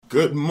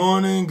Good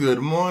morning, good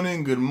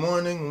morning, good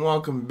morning.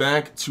 Welcome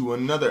back to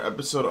another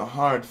episode of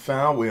Hard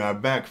Foul. We are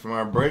back from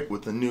our break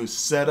with a new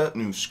setup,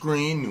 new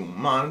screen, new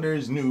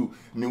monitors, new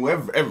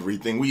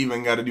everything. We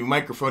even got a new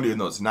microphone, even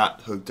though it's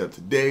not hooked up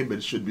today, but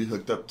it should be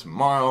hooked up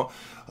tomorrow.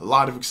 A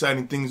lot of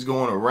exciting things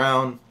going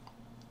around.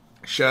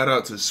 Shout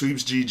out to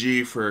Sweeps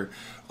GG for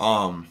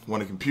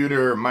won a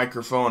computer, a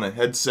microphone, a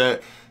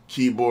headset,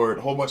 keyboard,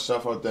 a whole bunch of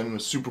stuff out there. It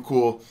was super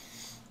cool.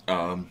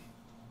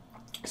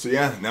 So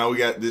yeah, now we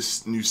got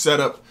this new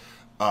setup.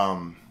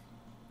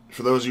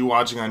 For those of you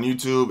watching on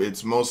YouTube,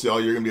 it's mostly all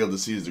you're going to be able to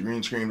see is the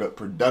green screen, but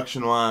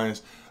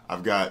production-wise,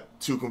 I've got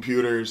two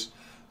computers,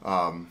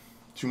 a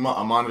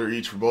monitor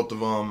each for both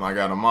of them. I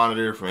got a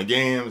monitor for my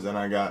games, and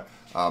I got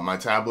my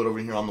tablet over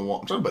here on the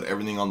wall. I'm talking about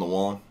everything on the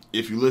wall.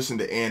 If you listened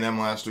to A&M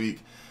last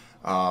week,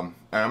 I'm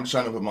just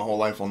trying to put my whole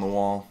life on the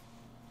wall,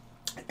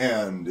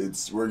 and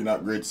it's working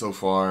out great so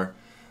far.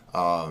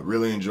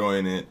 Really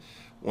enjoying it.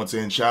 Once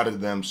again, shout out to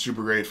them.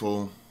 Super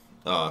grateful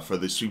for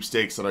the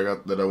sweepstakes that I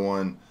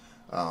won.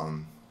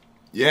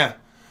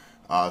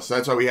 So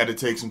that's why we had to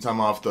take some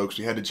time off, though, because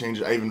we had to change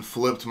it. I even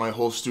flipped my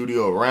whole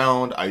studio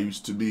around. I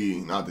used to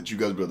be, not that you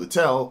guys will be able to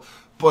tell,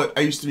 but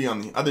I used to be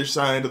on the other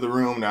side of the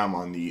room. Now I'm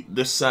on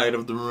this side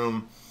of the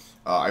room.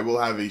 I will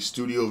have a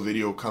studio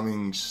video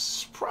coming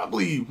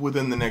probably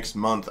within the next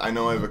month. I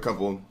know I have a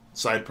couple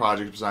side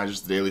projects besides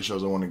just the daily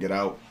shows I want to get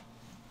out.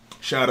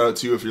 Shout out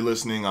to you if you're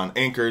listening on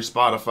Anchor,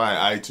 Spotify,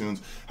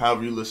 iTunes,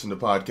 however you listen to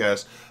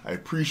podcasts. I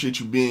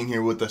appreciate you being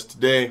here with us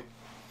today.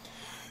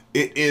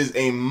 It is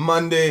a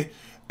Monday,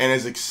 and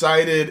as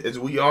excited as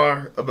we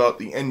are about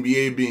the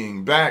NBA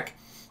being back,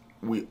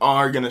 we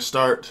are going to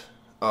start,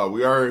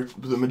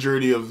 the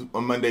majority of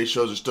Monday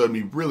shows are still going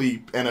to be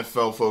really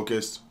NFL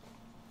focused,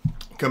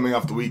 coming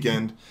off the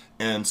weekend,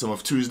 and some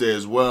of Tuesday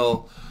as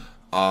well.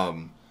 But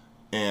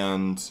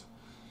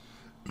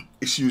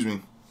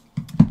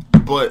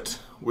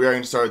we are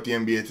going to start with the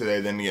NBA today,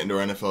 then get into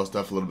our NFL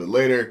stuff a little bit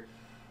later.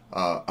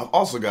 I've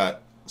also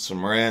got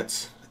some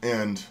rants,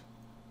 and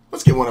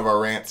let's get one of our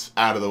rants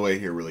out of the way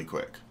here really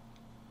quick.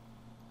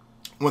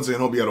 Once again,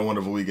 hope you had a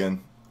wonderful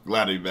weekend.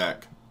 Glad to be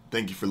back.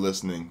 Thank you for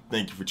listening.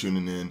 Thank you for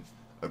tuning in.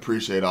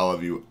 Appreciate all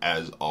of you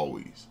as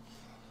always.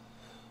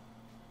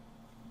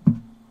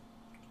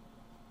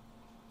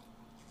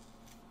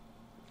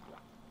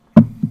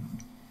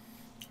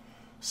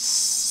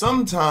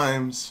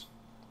 Sometimes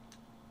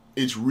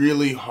it's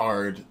really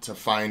hard to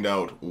find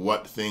out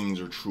what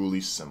things are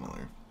truly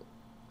similar.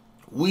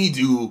 We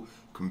do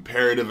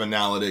comparative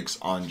analytics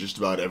on just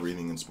about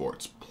everything in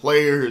sports.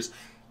 Players,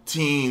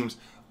 teams,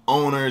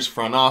 owners,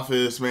 front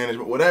office,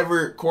 management,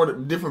 whatever,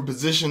 different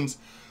positions.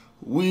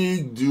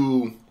 We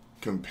do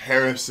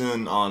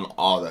comparison on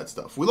all that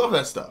stuff. We love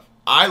that stuff.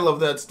 I love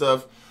that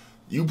stuff.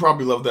 You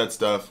probably love that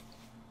stuff.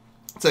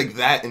 It's like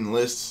that in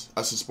lists.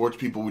 Us as sports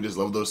people, we just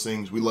love those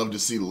things. We love to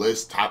see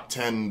lists, top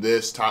 10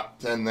 this, top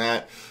 10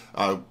 that,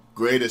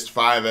 greatest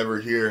 5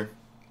 ever here.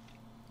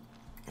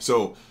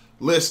 So,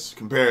 lists,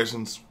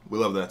 comparisons, we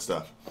love that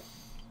stuff.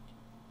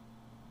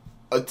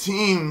 A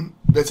team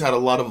that's had a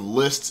lot of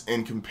lists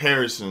and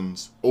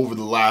comparisons over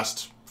the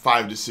last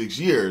 5 to 6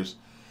 years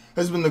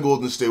has been the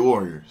Golden State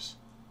Warriors.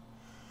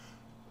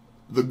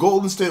 The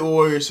Golden State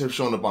Warriors have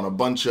shown up on a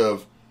bunch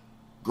of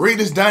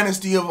greatest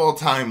dynasty of all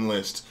time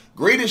lists,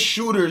 greatest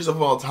shooters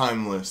of all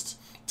time lists,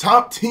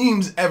 top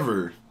teams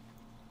ever.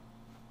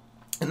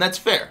 And that's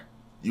fair.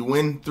 You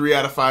win 3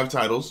 out of 5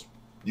 titles,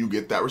 you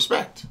get that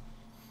respect.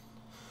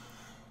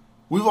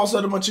 We've also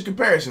had a bunch of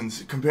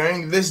comparisons,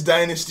 comparing this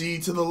dynasty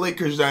to the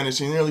Lakers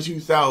dynasty in the early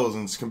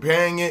 2000s,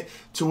 comparing it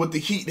to what the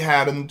Heat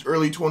had in the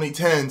early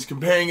 2010s,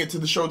 comparing it to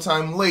the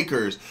Showtime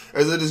Lakers.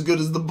 Is it as good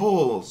as the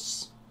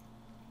Bulls?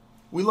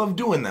 We love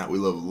doing that. We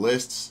love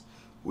lists.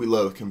 We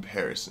love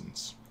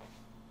comparisons.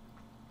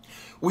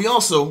 We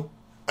also,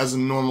 as a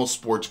normal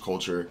sports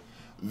culture,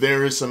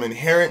 there is some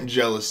inherent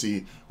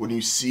jealousy when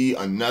you see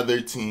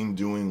another team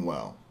doing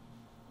well.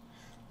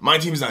 My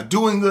team's not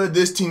doing good.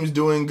 This team's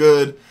doing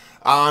good.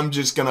 I'm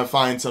just going to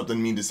find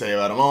something mean to say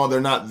about them. Oh, they're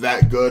not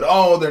that good.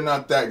 Oh, they're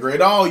not that great.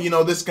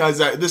 Oh, this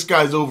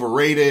guy's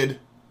overrated.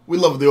 We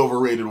love the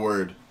overrated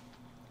word.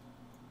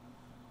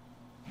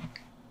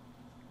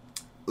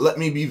 Let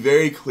me be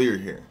very clear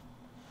here.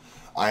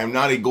 I am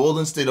not a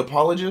Golden State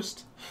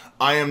apologist.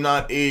 I am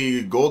not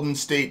a Golden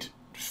State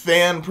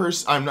fan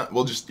person. I'm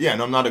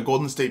not a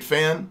Golden State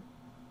fan.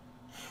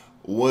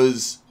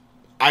 Was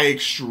I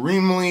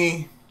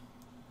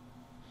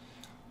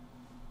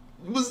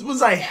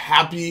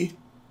happy?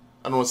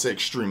 I don't want to say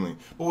extremely,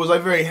 but was I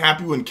very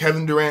happy when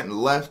Kevin Durant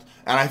left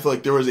and I feel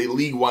like there was a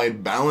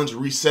league-wide balance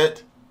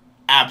reset?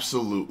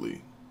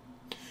 Absolutely.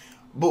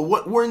 But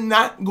what we're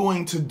not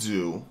going to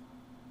do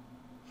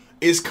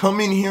is come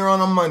in here on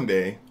a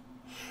Monday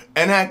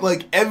and act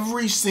like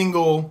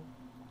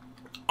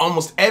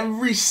almost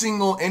every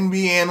single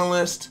NBA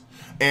analyst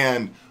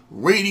and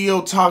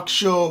radio talk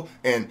show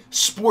and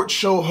sports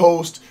show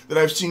host that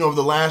I've seen over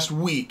the last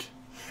week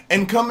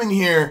and come in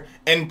here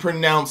and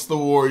pronounce the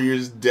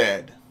Warriors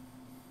dead.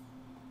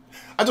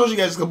 I told you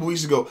guys a couple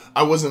weeks ago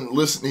I wasn't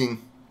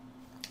listening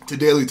to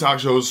daily talk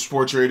shows,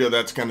 sports radio,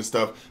 that kind of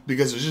stuff,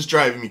 because it was just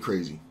driving me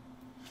crazy.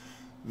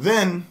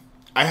 Then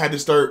I had to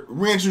start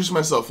reintroducing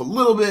myself a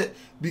little bit,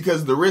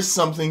 because there is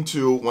something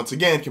to, once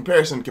again,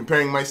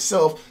 comparing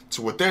myself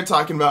to what they're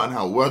talking about and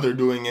how well they're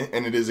doing it,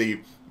 and it is a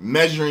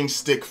measuring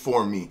stick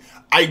for me.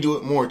 I do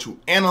it more to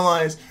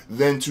analyze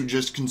than to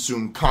just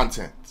consume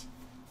content.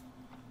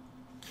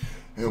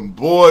 And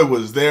boy,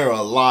 was there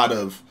a lot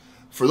of,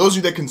 for those of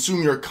you that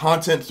consume your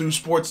content through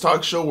Sports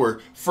Talk Show or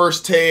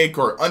First Take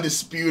or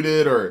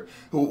Undisputed or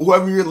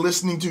whoever you're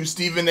listening to,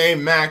 Stephen A,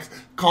 Max,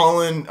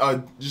 Colin,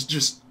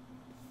 just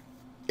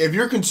if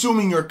you're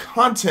consuming your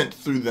content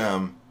through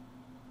them,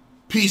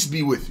 peace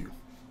be with you.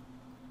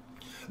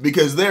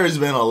 Because there has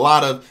been a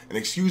lot of, and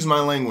excuse my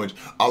language,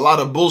 a lot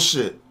of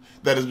bullshit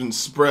that has been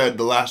spread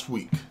the last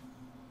week.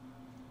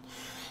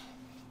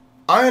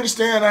 I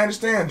understand.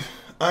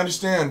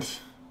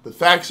 The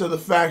facts are the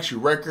facts.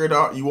 You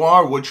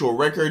are what your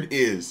record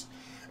is.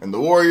 And the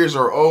Warriors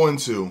are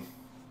 0-2.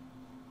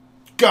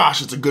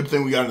 Gosh, it's a good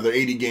thing we got another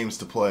 80 games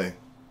to play.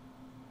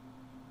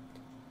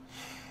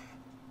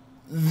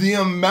 The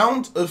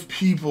amount of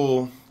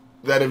people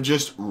that have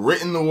just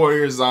written the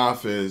Warriors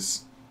off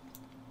as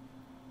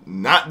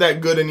not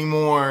that good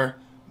anymore,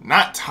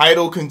 not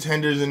title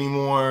contenders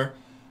anymore.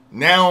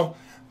 Now,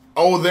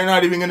 they're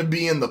not even going to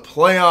be in the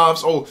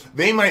playoffs.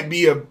 They might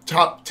be a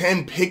top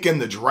 10 pick in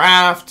the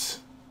draft.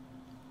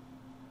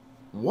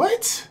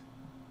 What?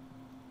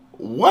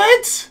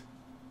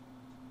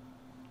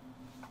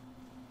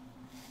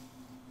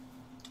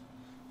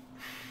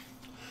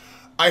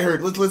 I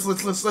heard.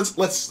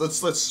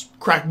 Let's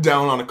crack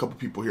down on a couple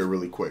people here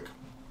really quick.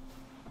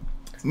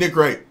 Nick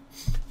Wright.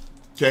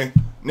 Okay,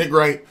 Nick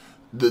Wright,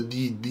 the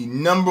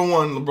number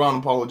one LeBron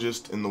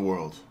apologist in the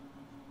world.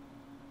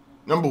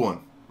 Number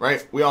one,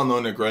 right? We all know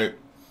Nick Wright,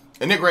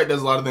 and Nick Wright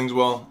does a lot of things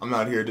well. I'm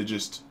not here to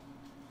just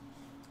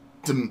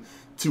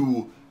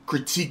to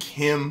critique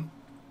him.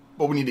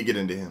 But we need to get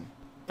into him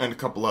and a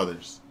couple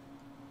others.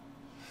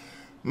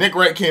 Nick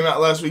Wright came out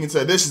last week and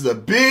said this is a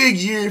big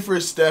year for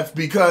Steph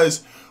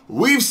because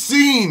we've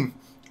seen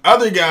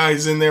other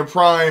guys in their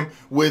prime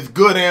with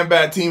good and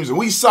bad teams, and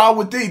we saw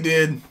what they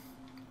did.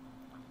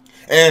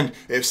 And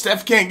if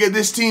Steph can't get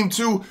this team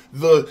to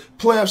the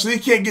playoffs, he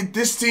can't get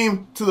this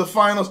team to the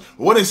finals,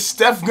 what is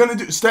Steph going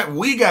to do? Steph,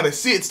 we got to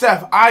see it.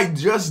 Steph, I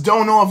just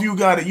don't know if you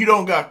got it. You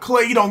don't got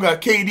Clay. You don't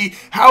got KD.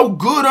 How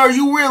good are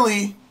you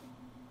really?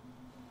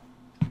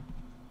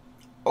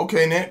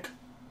 Okay, Nick,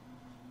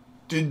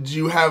 did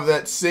you have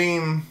that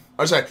same...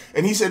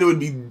 And he said it would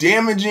be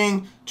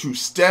damaging to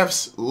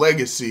Steph's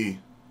legacy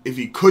if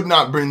he could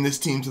not bring this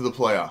team to the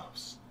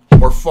playoffs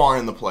or far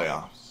in the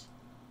playoffs.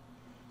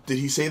 Did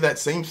he say that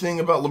same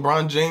thing about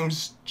LeBron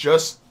James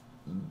just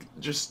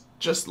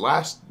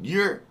last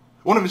year?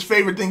 One of his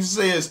favorite things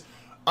to say is,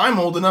 I'm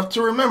old enough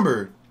to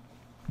remember.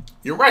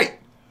 You're right.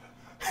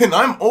 And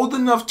I'm old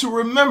enough to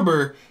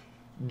remember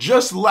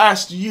just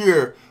last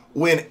year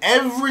when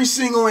every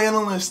single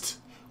analyst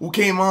who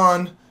came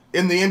on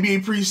in the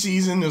NBA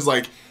preseason was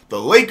like,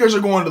 the Lakers are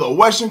going to the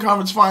Western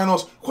Conference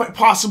Finals, quite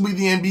possibly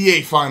the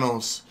NBA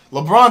Finals.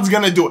 LeBron's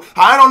going to do it.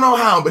 I don't know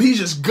how, but he's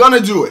just going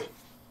to do it.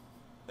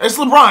 It's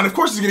LeBron. Of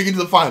course he's going to get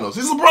to the finals.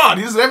 He's LeBron.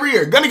 He does it every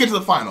year. Going to get to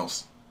the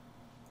finals.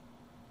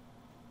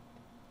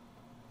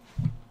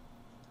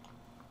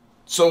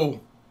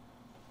 So,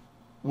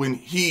 when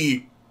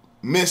he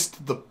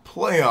missed the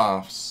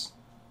playoffs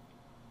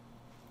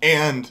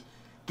and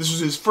this was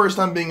his first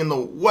time being in the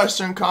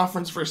Western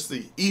Conference versus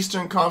the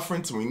Eastern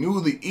Conference, and we knew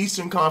the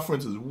Eastern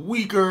Conference was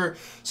weaker,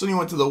 so he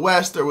went to the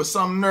West. There was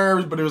some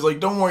nerves, but it was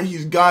like, don't worry,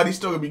 he's God, he's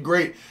still going to be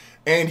great.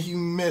 And he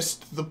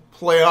missed the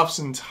playoffs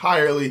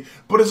entirely,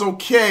 but it's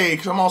okay,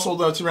 because I'm also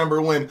old enough to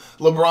remember when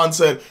LeBron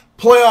said,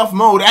 playoff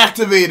mode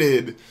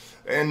activated,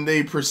 and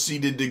they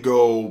proceeded to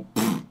go,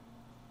 I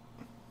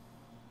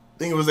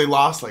think it was they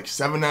lost like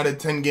 7 out of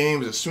 10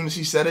 games as soon as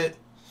he said it.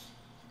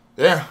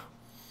 Yeah,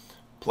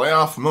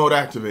 playoff mode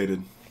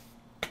activated.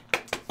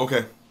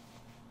 Okay.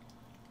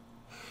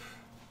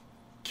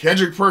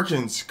 Kendrick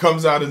Perkins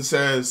comes out and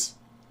says,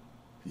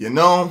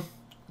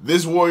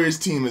 this Warriors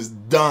team is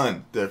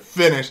done. They're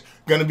finished.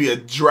 Gonna be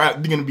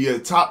a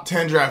top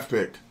 10 draft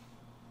pick.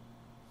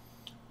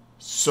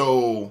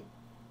 So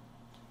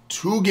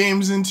 2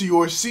 games into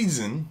your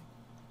season,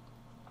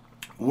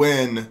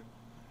 when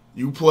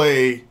you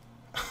play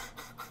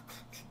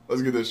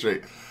let's get this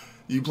straight.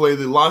 You play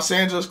the Los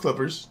Angeles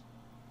Clippers,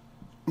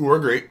 who are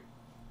great,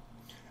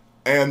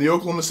 and the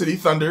Oklahoma City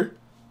Thunder,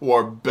 who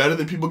are better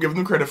than people give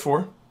them credit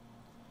for.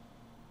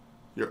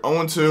 You're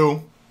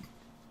 0-2.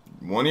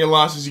 One of your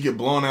losses, you get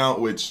blown out,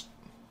 which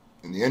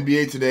in the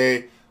NBA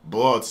today,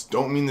 blowouts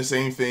don't mean the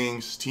same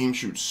things. Teams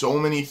shoot so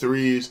many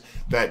threes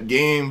that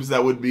games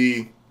that would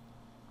be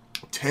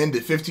 10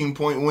 to 15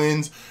 point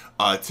wins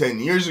 10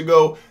 years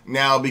ago,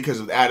 now because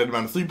of the added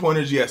amount of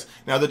three-pointers, yes,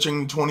 now they're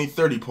turning 20,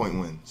 30 point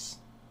wins.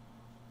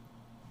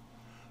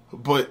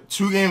 But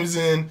 2 games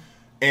in,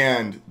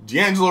 and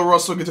D'Angelo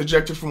Russell gets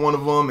ejected from one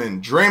of them,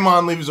 and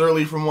Draymond leaves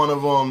early from one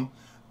of them,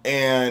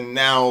 and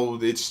now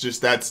it's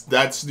just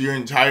that's your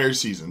entire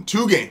season.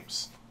 2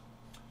 games.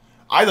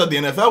 I thought the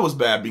NFL was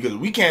bad because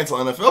we cancel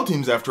NFL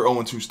teams after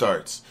 0-2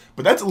 starts.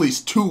 But that's at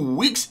least 2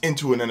 weeks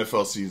into an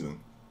NFL season.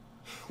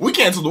 We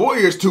canceled the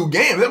Warriors 2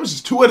 games. That was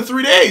just 2 out of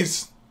 3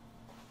 days.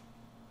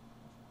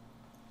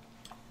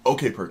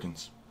 Okay,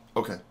 Perkins.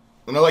 Okay.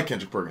 And I like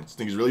Kendrick Perkins. I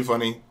think he's really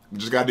funny. We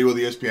just got to deal with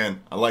ESPN.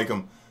 I like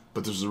him.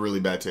 But this was a really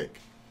bad take.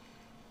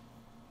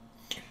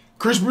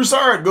 Chris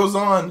Broussard goes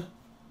on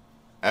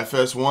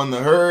FS1 The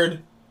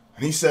Herd.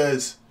 And he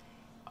says,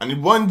 I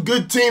need one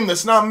good team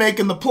that's not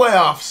making the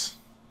playoffs.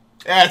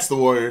 That's the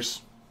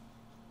Warriors.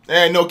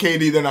 And no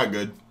KD, they're not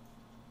good.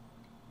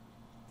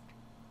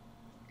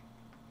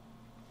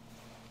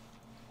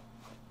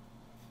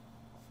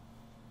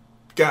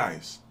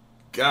 Guys.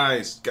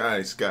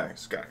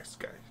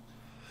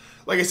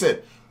 Like I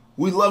said,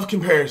 we love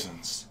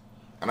comparisons.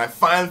 And I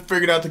finally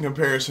figured out the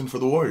comparison for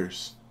the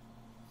Warriors.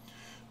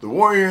 The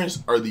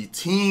Warriors are the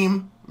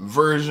team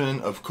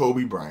version of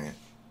Kobe Bryant.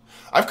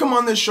 I've come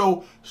on this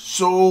show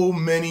so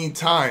many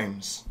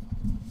times.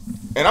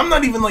 And I'm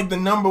not even like the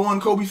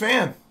 #1 Kobe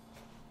fan.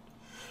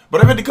 But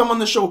I've had to come on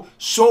the show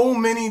so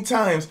many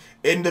times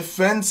in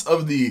defense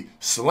of the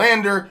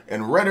slander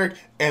and rhetoric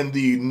and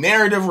the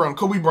narrative around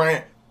Kobe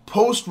Bryant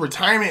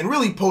post-retirement and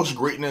really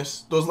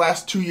post-greatness. Those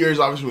last 2 years,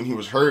 obviously, when he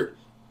was hurt.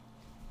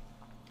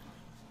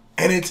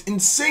 And it's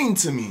insane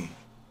to me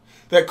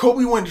that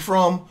Kobe went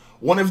from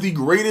one of the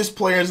greatest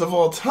players of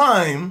all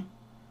time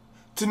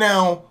to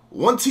now,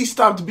 once he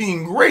stopped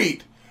being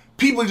great,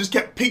 people just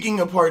kept picking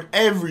apart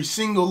every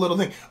single little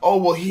thing. Oh,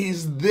 well,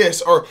 he's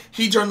this, or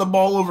he turned the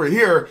ball over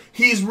here.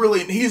 He's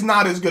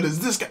not as good as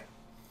this guy.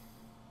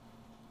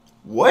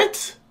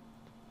 What?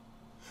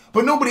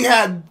 But nobody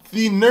had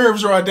the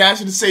nerves or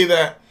audacity to say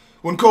that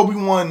when Kobe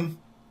won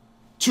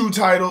 2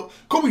 titles.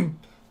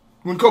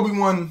 When Kobe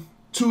won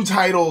 2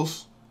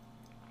 titles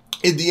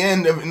at the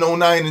end of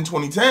 2009 and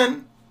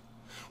 2010.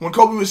 When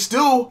Kobe was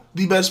still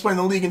the best player in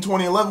the league in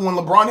 2011, when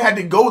LeBron had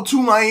to go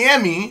to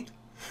Miami,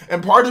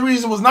 and part of the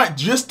reason was not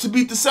just to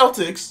beat the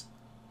Celtics,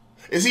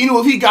 is he knew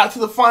if he got to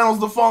the finals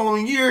the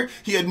following year,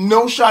 he had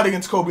no shot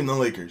against Kobe and the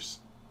Lakers.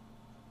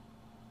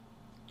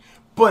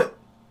 But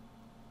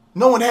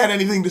no one had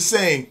anything to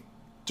say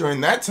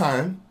during that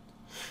time.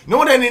 No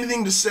one had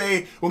anything to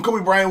say when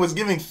Kobe Bryant was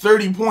giving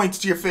 30 points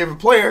to your favorite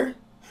player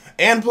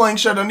and playing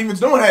shutdown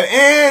defense. No one had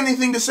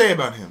anything to say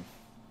about him.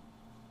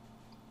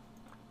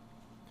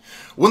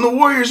 When the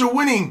Warriors are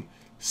winning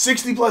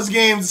 60-plus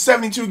games,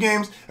 72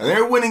 games, and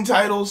they're winning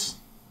titles,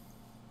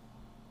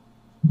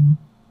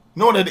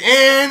 no one had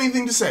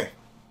anything to say.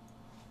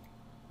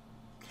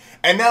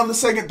 And now the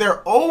second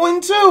they're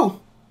 0-2,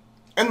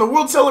 and the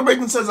world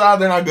celebrates and says,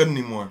 they're not good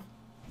anymore.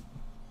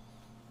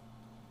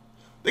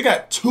 They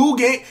got 2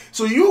 games.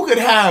 So you could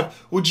have,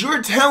 what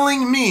you're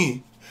telling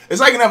me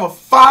is I can have a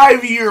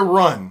 5-year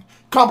run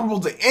comparable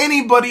to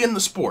anybody in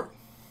the sport.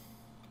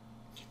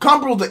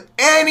 Comparable to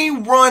any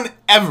run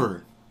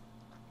ever.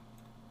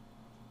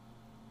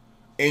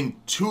 And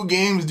 2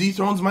 games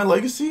dethrones my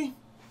legacy?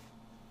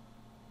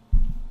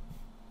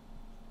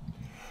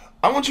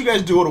 I want you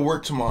guys to go to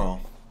work tomorrow.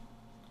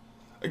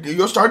 You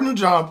go start a new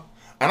job,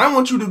 and I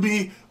want you to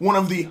be one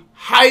of the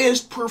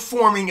highest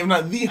performing, if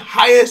not the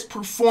highest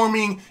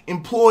performing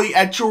employee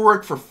at your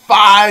work for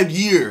 5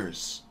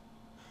 years.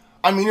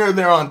 I mean, you're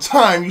there on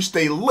time, you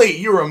stay late,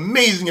 you're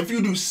amazing. If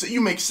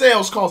you make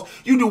sales calls,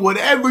 you do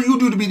whatever you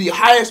do to be the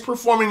highest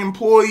performing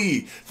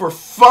employee for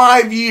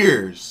 5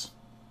 years.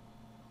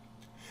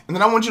 And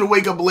then I want you to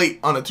wake up late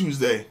on a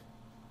Tuesday.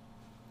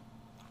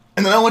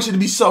 And then I want you to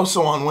be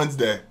so-so on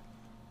Wednesday.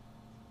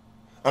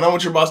 And I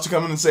want your boss to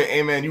come in and say,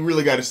 hey man, you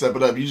really got to step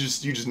it up. You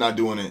just not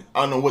doing it.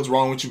 I don't know what's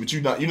wrong with you, but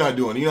you're not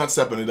doing it. You're not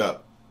stepping it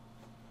up.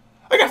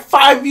 I got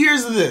 5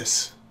 years of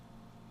this.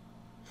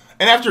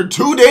 And after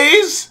 2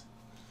 days,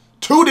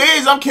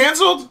 I'm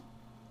canceled?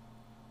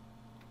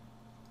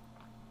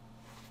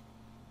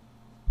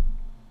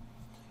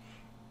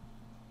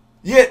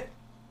 Yet,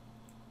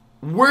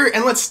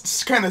 and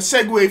let's kind of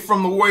segue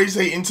from the Warriors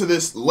hate into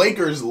this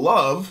Lakers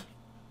love.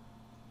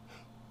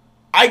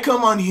 I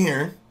come on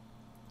here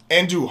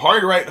and do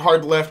hard right,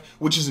 hard left,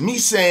 which is me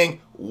saying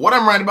what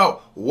I'm right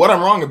about, what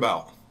I'm wrong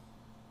about.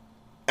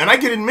 And I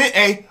can admit,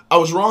 hey, I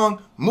was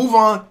wrong, move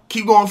on,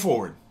 keep going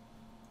forward.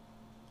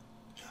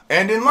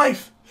 And in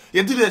life, you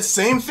have to do that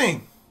same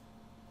thing.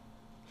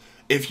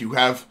 If you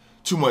have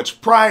too much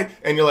pride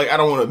and you're like, I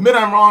don't want to admit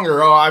I'm wrong,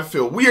 or I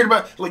feel weird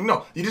about it. Like,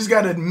 no, you just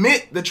got to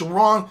admit that you're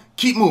wrong,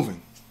 keep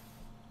moving.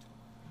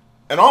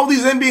 And all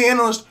these NBA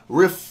analysts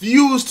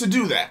refuse to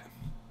do that.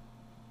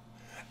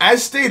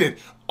 As stated,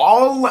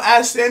 all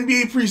last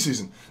NBA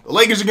preseason, the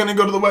Lakers are going to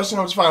go to the Western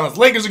Conference Finals.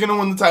 Lakers are going to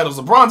win the titles.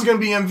 LeBron's going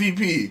to be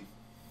MVP.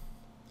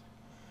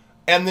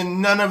 And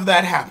then none of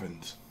that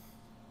happened.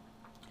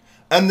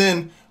 And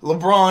then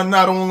LeBron,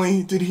 not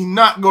only did he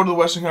not go to the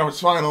Western Conference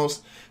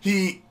Finals,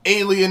 he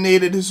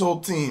alienated his whole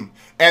team.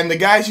 And the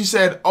guys who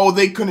said,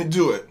 they couldn't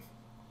do it.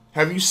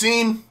 Have you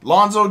seen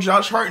Lonzo,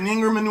 Josh Hart, and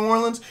Ingram in New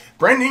Orleans?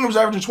 Brandon Ingram's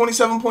averaging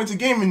 27 points a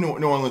game in New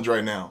Orleans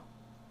right now.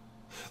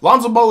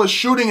 Lonzo Ball is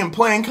shooting and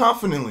playing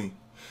confidently.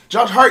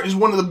 Josh Hart is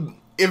one of the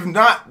if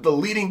not the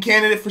leading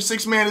candidate for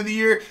Sixth Man of the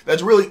Year,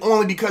 that's really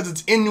only because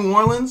it's in New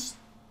Orleans.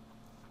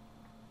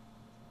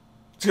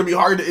 It's gonna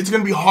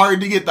be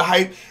hard to get the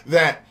hype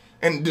that,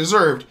 and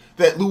deserved,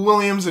 that Lou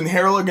Williams and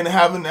Harrell are gonna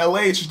have in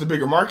LA. It's just a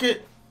bigger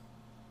market.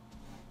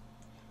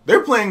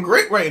 They're playing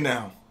great right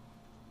now.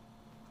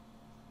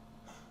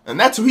 And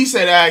that's who he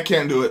said, I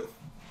can't do it.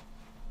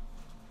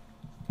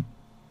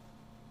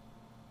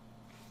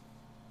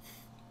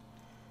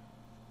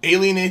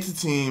 Alienates the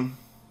team.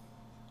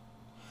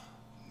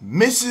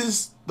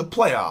 Misses the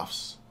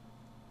playoffs.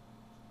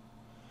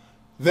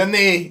 Then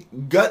they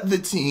gut the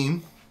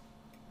team.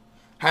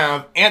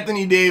 Have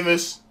Anthony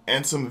Davis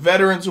and some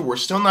veterans who we're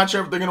still not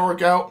sure if they're going to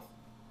work out.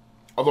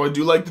 Although I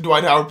do like the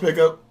Dwight Howard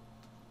pickup.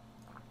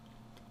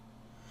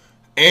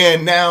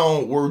 And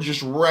now we're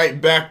just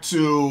right back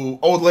to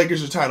old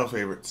Lakers are title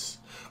favorites.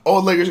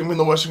 Old Lakers are going to win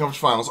the Western Conference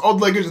Finals.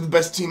 Old Lakers are the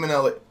best team in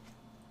LA.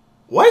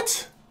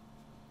 What?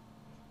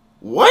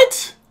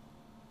 What?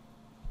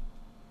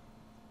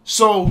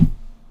 So,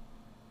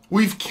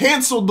 we've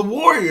canceled the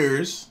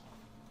Warriors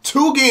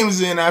 2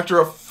 games in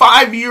after a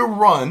 5-year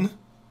run.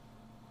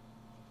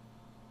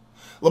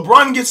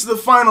 LeBron gets to the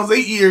finals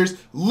 8 years,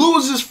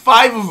 loses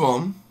 5 of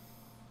them.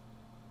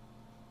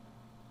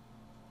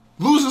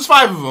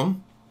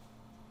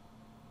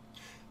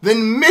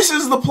 Then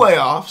misses the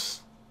playoffs,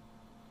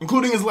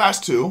 including his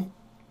last 2.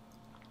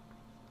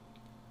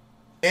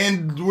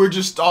 And we're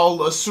just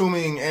all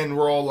assuming, and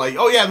we're all like,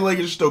 oh yeah, the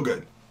Lakers are still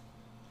good.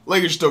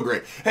 Lakers are still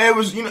great. Hey, it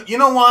was, you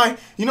know why?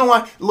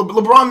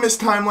 LeBron missed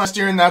time last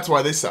year, and that's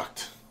why they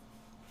sucked.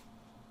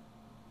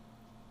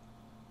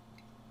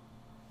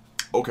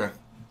 Okay.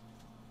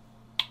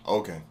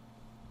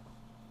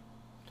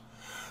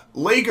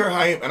 Laker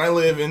hype, and I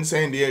live in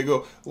San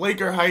Diego.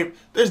 Laker hype,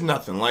 there's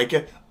nothing like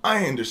it.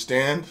 I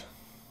understand.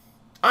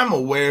 I'm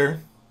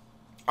aware.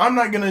 I'm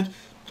not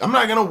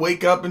gonna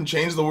wake up and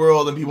change the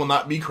world and people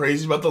not be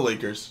crazy about the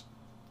Lakers.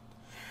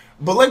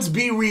 But let's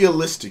be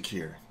realistic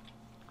here.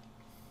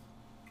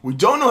 We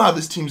don't know how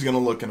this team's gonna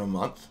look in a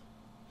month.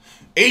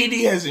 AD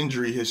has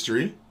injury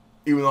history,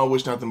 even though I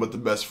wish nothing but the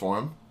best for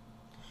him.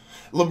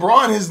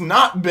 LeBron has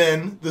not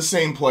been the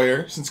same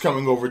player since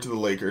coming over to the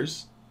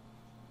Lakers.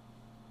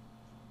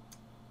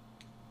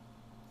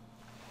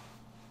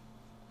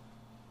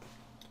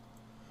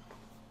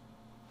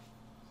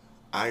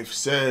 I've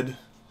said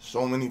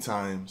so many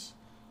times,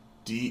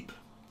 deep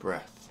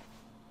breath.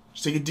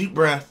 Just take a deep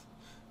breath,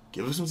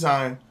 give it some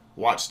time,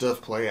 watch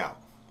stuff play out.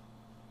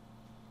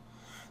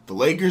 The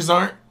Lakers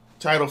aren't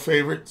title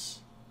favorites.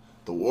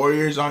 The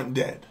Warriors aren't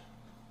dead.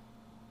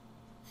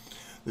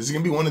 This is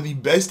going to be one of the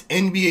best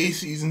NBA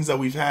seasons that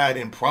we've had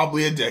in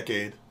probably a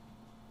decade.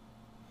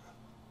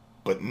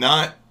 But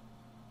not...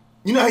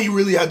 You know how you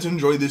really had to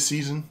enjoy this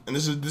season? And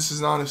this is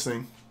an honest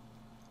thing.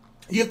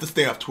 You have to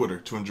stay off Twitter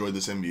to enjoy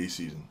this NBA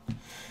season.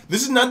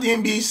 This is not the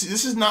NBA...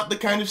 This is not the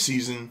kind of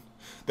season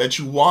that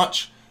you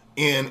watch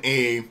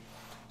in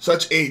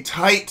such a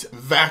tight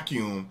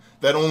vacuum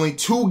that only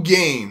 2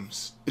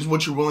 games is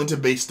what you're willing to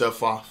base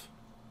stuff off.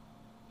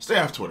 Stay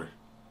off Twitter.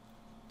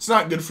 It's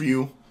not good for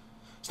you.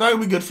 It's not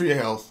going to be good for your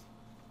health.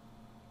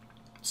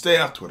 Stay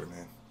off Twitter,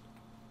 man.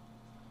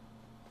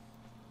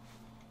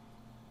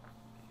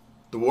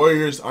 The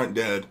Warriors aren't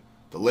dead.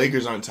 The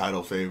Lakers aren't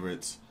title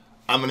favorites.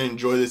 I'm going to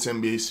enjoy this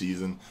NBA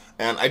season.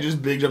 And I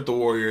just bigged up the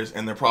Warriors,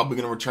 and they're probably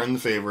going to return the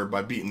favor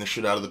by beating the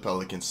shit out of the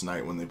Pelicans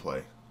tonight when they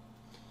play.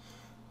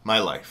 My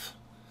life.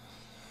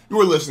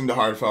 You are listening to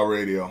Hard Foul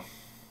Radio.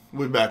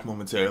 We'll be back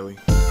momentarily.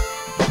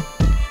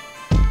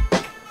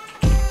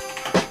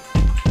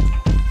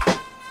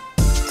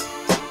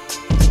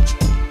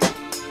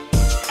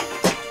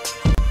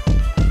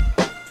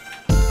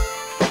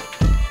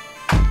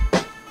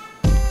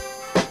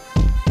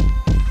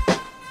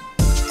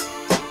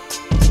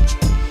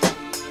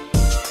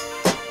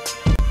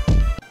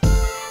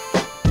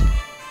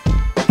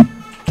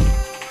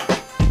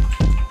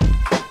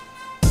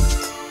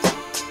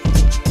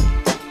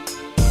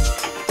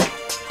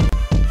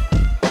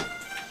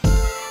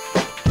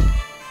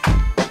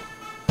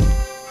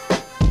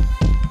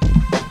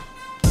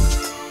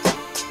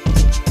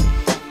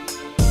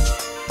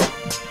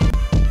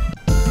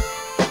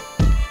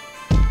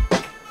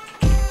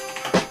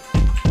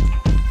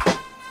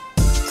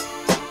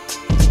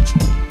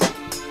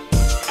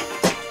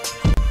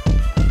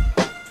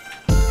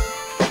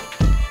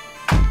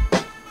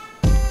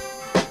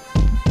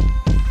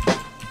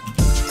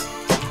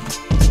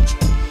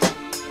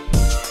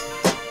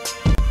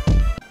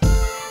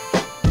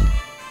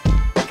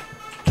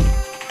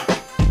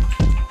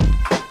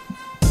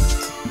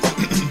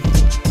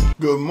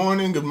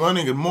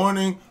 Good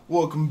morning.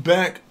 Welcome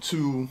back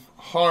to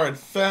Hard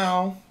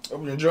Foul.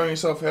 Hope you're enjoying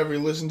yourself. However you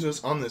listen to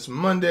us on this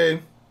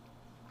Monday.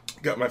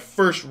 Got my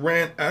first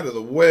rant out of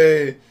the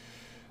way.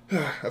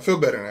 I feel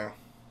better now.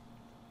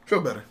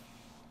 Feel better.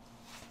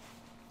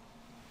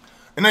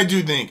 And I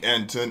do think,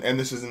 and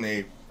this isn't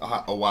a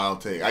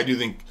wild take, I do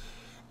think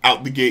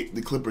out the gate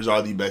the Clippers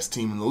are the best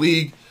team in the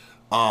league.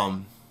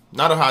 Not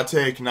a hot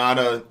take, not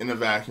in a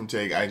vacuum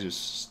take.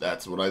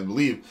 That's what I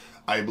believe.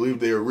 I believe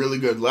they were really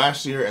good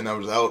last year, and that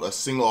was without a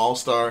single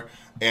All-Star.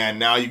 And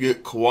now you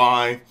get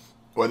Kawhi,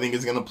 who I think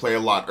is going to play a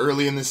lot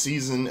early in the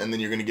season, and then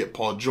you're going to get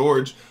Paul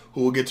George,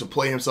 who will get to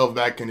play himself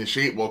back into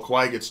shape while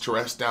Kawhi gets to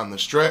rest down the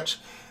stretch.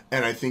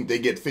 And I think they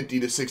get 50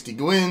 to 60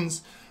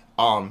 wins.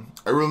 I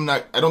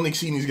don't think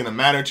seeding is going to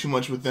matter too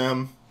much with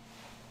them.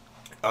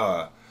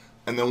 And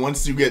then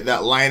once you get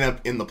that lineup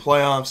in the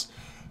playoffs,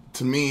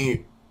 to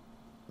me,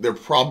 they're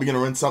probably going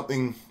to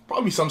run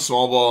probably some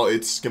small ball.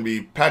 It's going to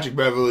be Patrick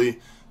Beverley,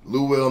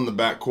 Lou Will in the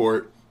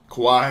backcourt,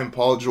 Kawhi and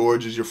Paul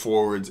George as your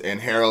forwards, and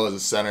Harrell as a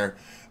center.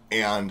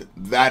 And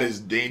that is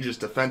dangerous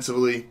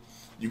defensively.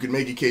 You can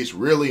make a case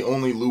really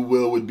only Lou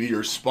Will would be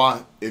your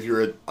spot if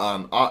you're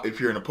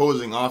an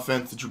opposing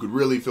offense that you could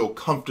really feel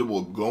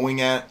comfortable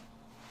going at.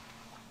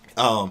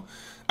 I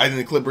think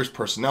the Clippers,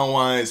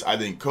 personnel-wise, I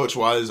think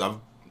coach-wise, I've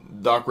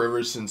Doc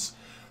Rivers since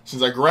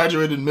I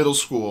graduated middle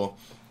school,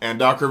 and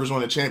Doc Rivers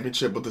won a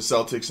championship with the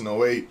Celtics in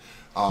 2008.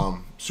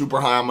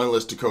 Super high on my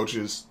list of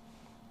coaches.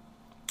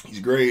 He's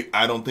great.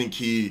 I think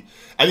he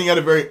had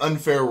a very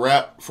unfair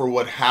rap for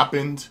what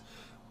happened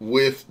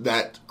with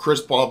that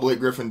Chris Paul, Blake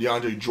Griffin,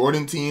 DeAndre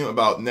Jordan team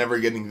about never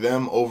getting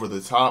them over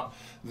the top.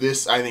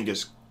 This, I think,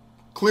 is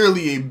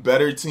clearly a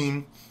better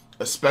team,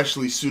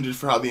 especially suited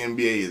for how the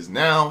NBA is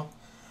now.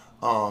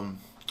 I'm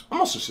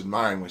also just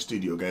admiring my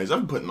studio, guys. I've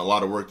been putting a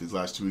lot of work these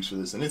last 2 weeks for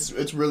this, and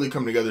it's really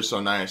come together so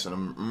nice, and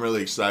I'm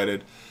really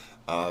excited.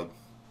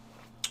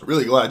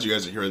 Really glad you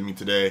guys are here with me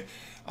today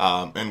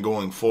and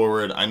going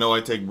forward. I know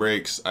I take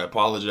breaks. I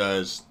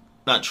apologize.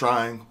 Not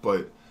trying,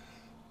 but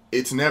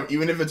it's never,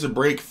 even if it's a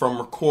break from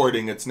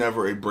recording, it's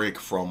never a break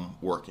from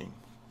working.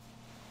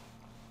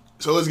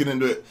 So let's get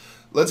into it.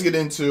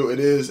 It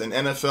is an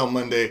NFL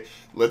Monday.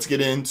 Let's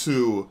get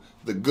into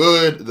the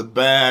good, the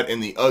bad,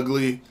 and the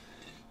ugly,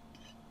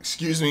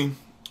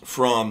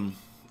 from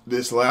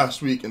this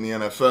last week in the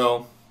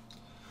NFL.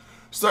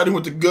 Starting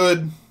with the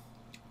good,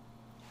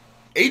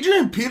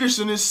 Adrian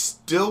Peterson is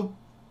still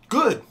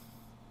good.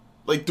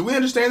 Like, do we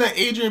understand that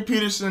Adrian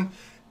Peterson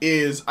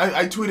is,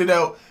 I tweeted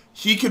out,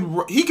 he could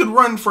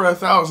run for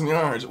 1,000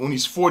 yards when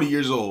he's 40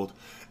 years old.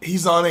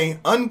 He's on an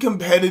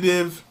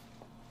uncompetitive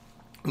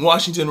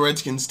Washington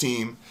Redskins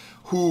team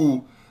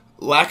who,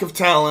 lack of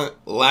talent,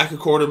 lack of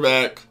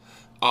quarterback,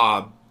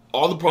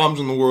 all the problems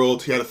in the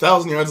world. He had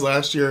 1,000 yards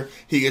last year.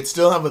 He could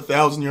still have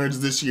 1,000 yards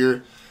this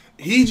year.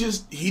 He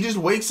just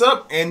wakes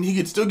up and he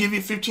could still give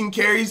you 15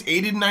 carries,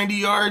 80 to 90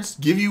 yards,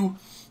 give you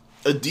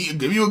a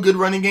good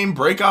running game,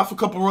 break off a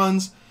couple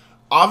runs.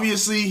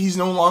 Obviously, he's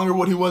no longer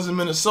what he was in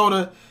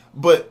Minnesota,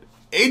 but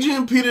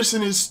Adrian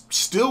Peterson is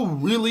still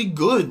really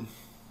good.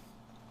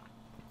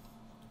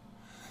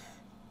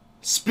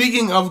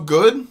 Speaking of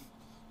good,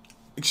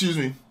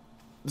 the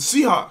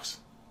Seahawks,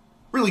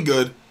 really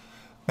good.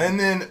 And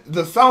then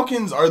the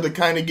Falcons are the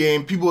kind of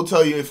game people will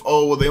tell you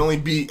they only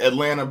beat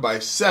Atlanta by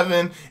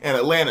 7, and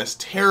Atlanta's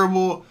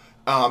terrible.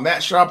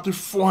 Matt Schaub threw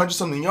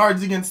 400-something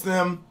yards against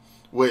them,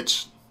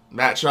 which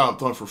Matt Schaub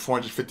throwing for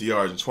 450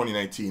 yards in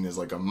 2019 is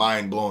like a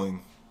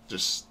mind-blowing,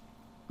 there's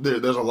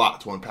a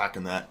lot to unpack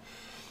in that.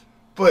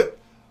 But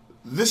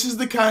this is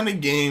the kind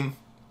of game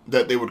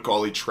that they would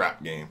call a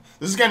trap game.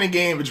 This is the kind of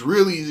game, it's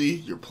real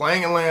easy. You're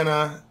playing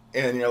Atlanta,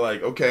 and you're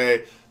like,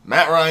 okay,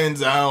 Matt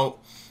Ryan's out.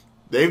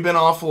 They've been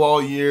awful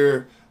all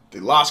year. They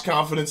lost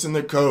confidence in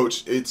their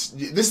coach. This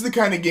is the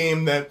kind of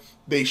game that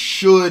they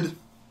should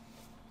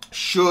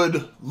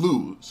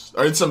lose.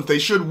 Or they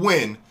should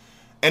win.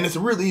 And it's a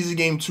really easy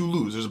game to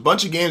lose. There's a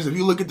bunch of games. If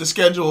you look at the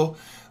schedule,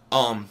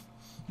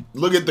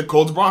 look at the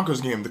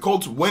Colts-Broncos game. The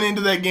Colts went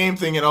into that game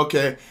thinking,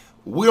 okay,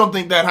 we don't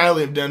think that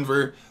highly of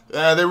Denver.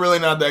 They're really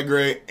not that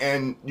great.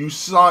 And you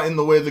saw in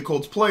the way the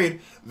Colts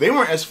played, they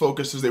weren't as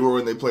focused as they were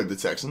when they played the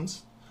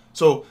Texans.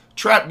 So,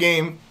 trap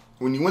game.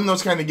 When you win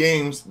those kind of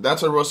games,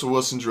 that's why Russell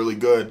Wilson's really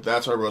good.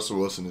 That's why Russell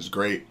Wilson is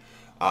great.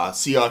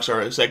 Seahawks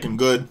are our second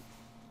good.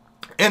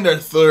 And our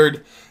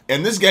third.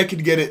 And this guy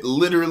could get it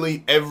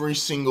literally every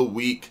single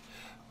week.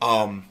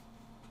 That's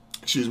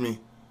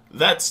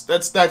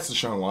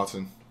Deshaun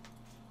Watson.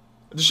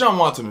 Deshaun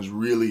Watson is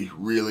really,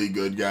 really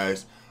good,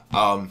 guys.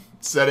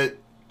 Said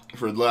it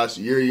for the last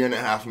year and a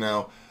half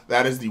now.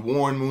 That is the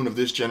Warren Moon of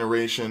this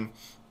generation.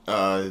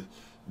 Drew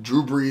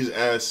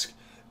Brees-esque.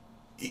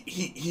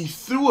 He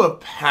threw a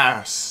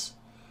pass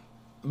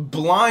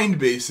blind,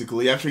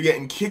 basically, after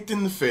getting kicked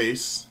in the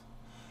face.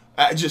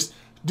 Just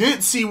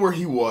didn't see where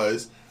he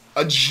was,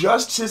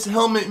 adjusts his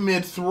helmet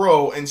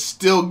mid-throw, and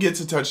still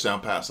gets a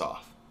touchdown pass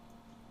off.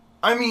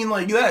 I mean,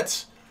 like,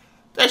 that's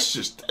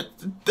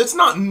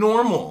not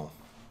normal.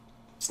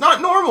 It's not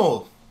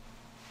normal.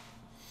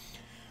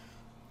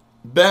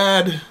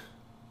 Bad.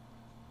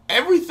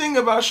 Everything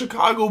about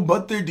Chicago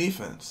but their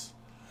defense.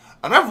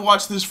 And I've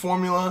watched this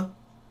formula.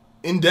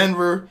 In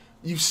Denver,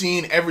 you've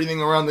seen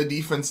everything around the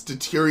defense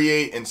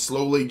deteriorate and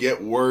slowly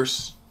get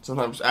worse.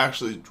 Sometimes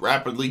actually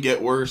rapidly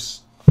get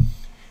worse.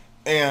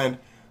 And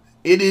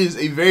it is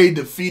a very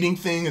defeating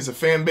thing as a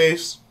fan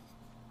base.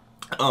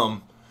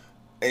 And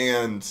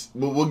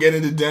we'll get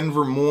into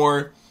Denver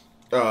more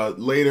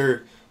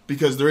later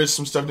because there is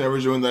some stuff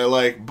Denver's doing that I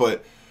like.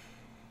 But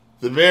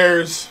The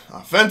Bears,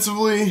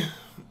 offensively,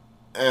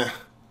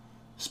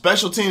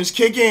 special teams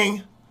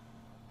kicking,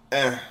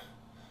 their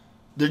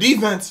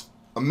defense,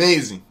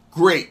 amazing,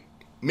 great,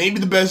 maybe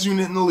the best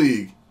unit in the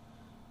league.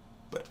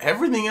 But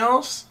everything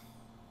else,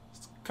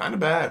 it's kind of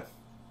bad.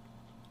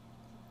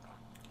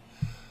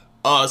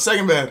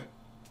 Second bad.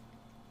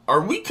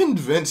 Are we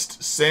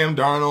convinced Sam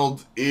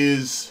Darnold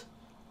is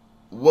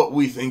what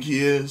we think he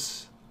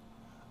is?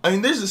 I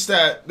mean, there's a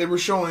stat they were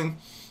showing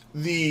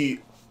the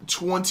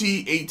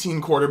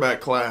 2018 quarterback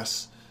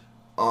class,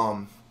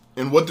 and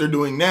what they're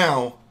doing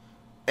now,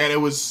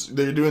 and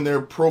they're doing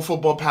their Pro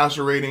Football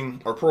Passer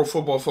rating or Pro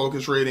Football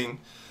Focus rating,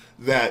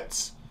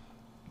 that,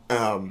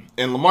 and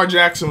Lamar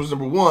Jackson was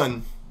number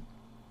 1,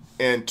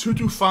 and 2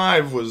 through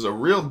 5 was a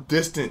real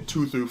distant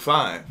 2 through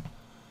 5.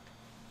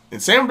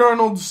 And Sam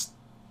Darnold's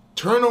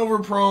turnover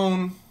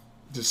prone,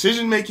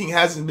 decision making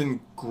hasn't been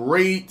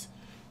great.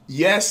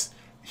 Yes,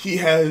 he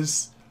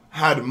has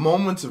had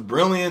moments of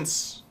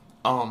brilliance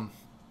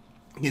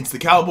against the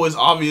Cowboys,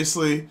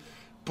 obviously,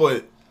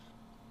 but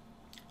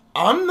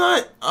I'm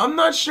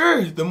not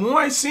sure. The more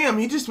I see him,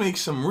 he just makes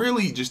some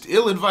really just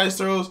ill-advised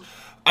throws.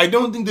 I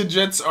don't think the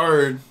Jets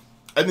are.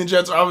 I think the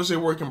Jets are obviously a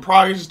work in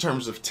progress in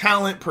terms of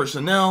talent,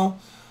 personnel,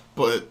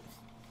 but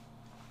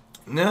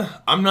nah,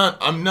 I'm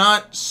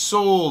not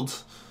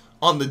sold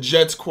on the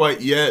Jets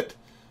quite yet.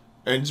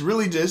 And it's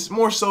really just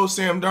more so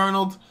Sam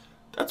Darnold.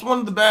 That's one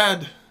of the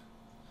bad.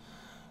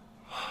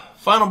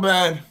 Final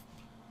bad.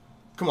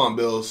 Come on,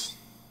 Bills.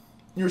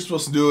 You were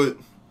supposed to do it.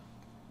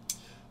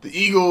 The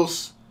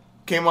Eagles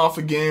came off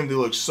a game. They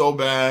looked so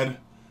bad.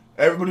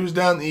 Everybody was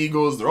down the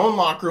Eagles. Their own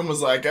locker room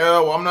was like,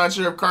 oh, well, I'm not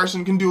sure if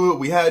Carson can do it.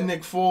 We had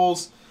Nick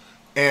Foles.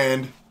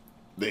 And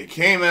they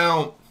came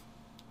out.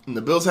 And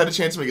the Bills had a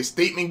chance to make a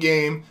statement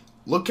game.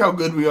 Look how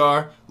good we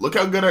are. Look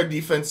how good our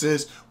defense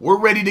is. We're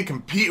ready to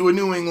compete with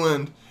New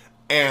England.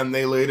 And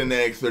they laid an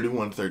egg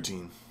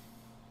 31-13.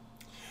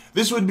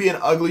 This would be an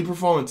ugly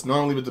performance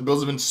normally, but the Bills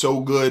have been so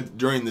good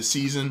during the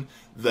season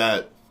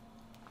that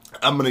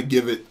I'm gonna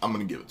give it to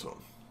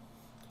them.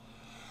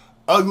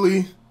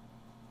 Ugly,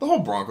 the whole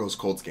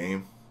Broncos-Colts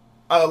game.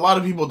 A lot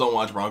of people don't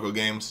watch Bronco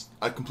games.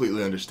 I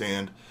completely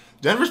understand.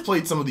 Denver's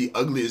played some of the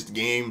ugliest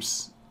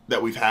games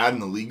that we've had in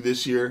the league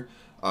this year.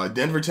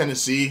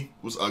 Denver-Tennessee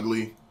was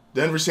ugly.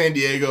 Denver-San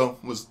Diego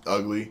was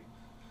ugly.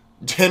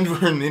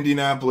 Denver and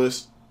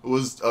Indianapolis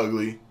was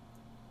ugly.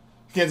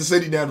 Kansas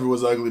City-Denver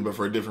was ugly, but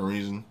for a different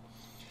reason.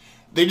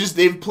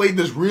 They've played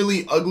this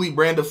really ugly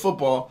brand of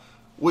football,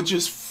 which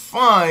is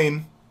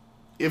fine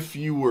if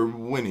you were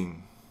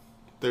winning.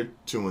 They're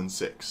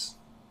 2-6.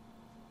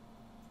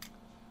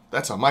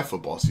 That's how my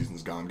football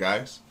season's gone,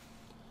 guys.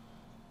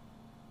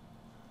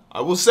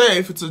 I will say,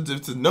 if it's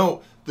a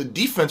note, the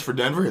defense for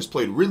Denver has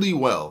played really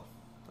well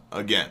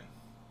again,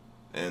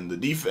 and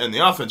the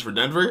offense for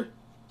Denver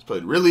has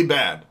played really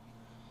bad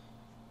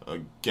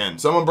again.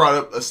 Someone brought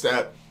up a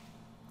stat.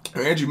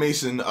 Andrew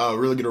Mason, a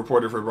really good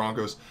reporter for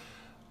Broncos.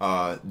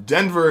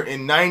 Denver,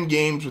 in 9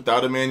 games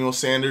without Emmanuel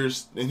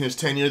Sanders in his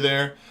tenure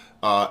there,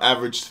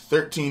 averaged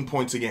 13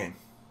 points a game.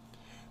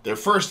 Their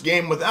first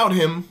game without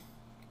him,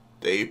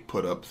 they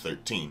put up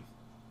 13.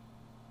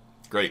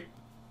 Great.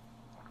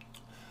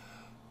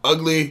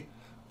 Ugly.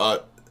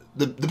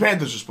 The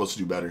Panthers are supposed to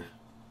do better.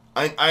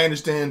 I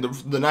understand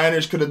the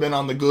Niners could have been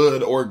on the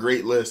good or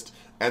great list,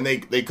 and they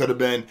could have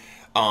been,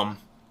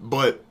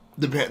 but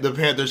the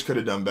Panthers could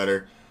have done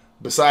better.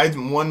 Besides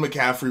one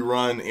McCaffrey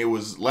run, it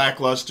was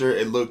lackluster.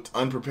 It looked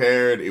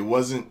unprepared. It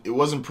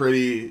wasn't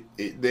pretty.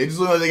 They just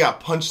looked like they got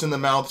punched in the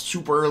mouth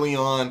super early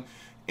on,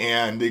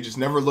 and they just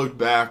never looked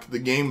back. The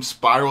game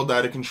spiraled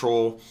out of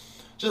control.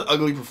 Just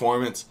ugly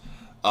performance.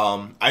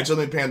 I still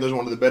think Panthers are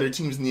one of the better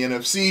teams in the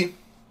NFC,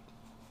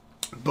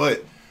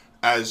 but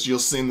as you'll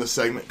see in the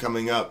segment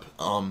coming up,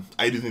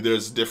 I do think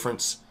there's a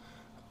difference.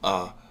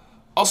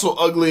 Also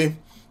ugly.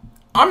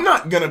 I'm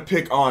not gonna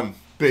pick on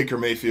Baker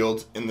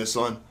Mayfield in this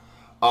one.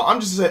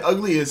 I'm just going to say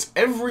ugly is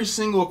every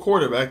single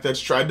quarterback that's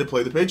tried to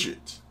play the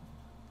Patriots.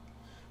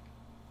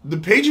 The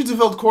Patriots have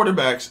held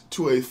quarterbacks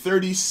to a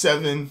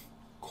 37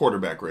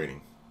 quarterback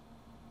rating.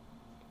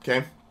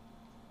 Okay?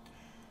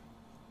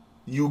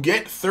 You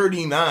get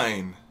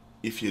 39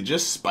 if you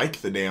just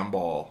spike the damn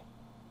ball.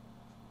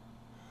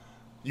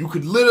 You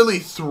could literally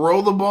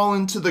throw the ball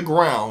into the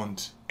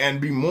ground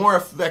and be more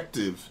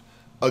effective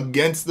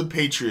against the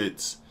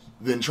Patriots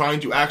than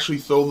trying to actually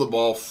throw the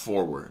ball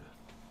forward.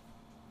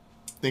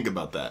 Think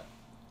about that.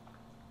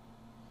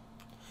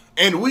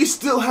 And we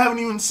still haven't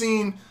even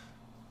seen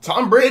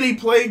Tom Brady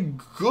play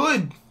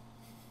good.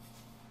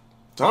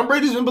 Tom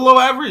Brady's been below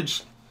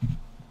average.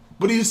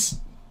 But he's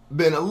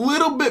been a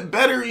little bit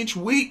better each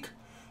week.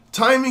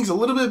 Timing's a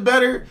little bit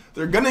better.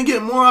 They're going to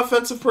get more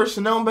offensive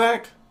personnel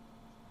back.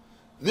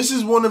 This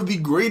is one of the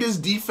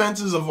greatest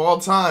defenses of all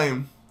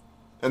time.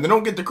 And they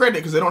don't get the credit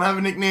because they don't have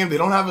a nickname. They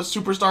don't have a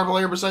superstar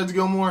player besides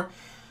Gilmore.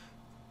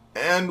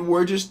 And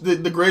we're just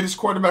the greatest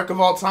quarterback of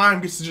all time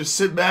gets to just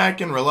sit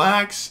back and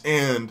relax.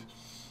 And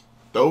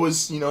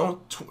those, 20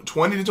 to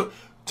 20.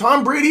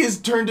 Tom Brady has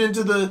turned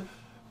into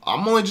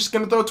I'm only just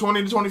going to throw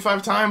 20 to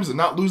 25 times and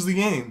not lose the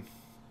game.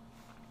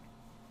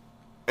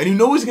 And you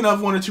know he's going to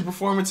have 1 or 2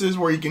 performances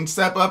where he can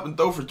step up and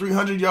throw for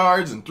 300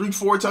 yards and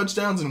 3-4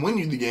 touchdowns and win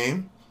you the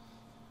game.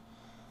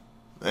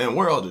 And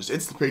we're all it's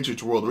the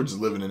Patriots world. We're just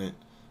living in it.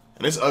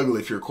 And it's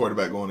ugly if you're a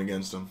quarterback going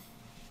against them.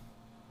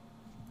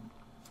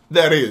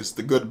 That is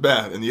the good,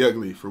 bad, and the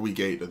ugly for Week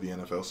 8 of the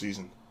NFL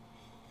season.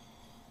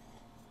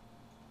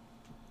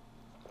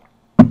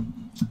 All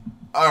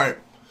right.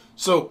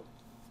 So,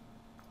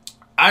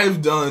 I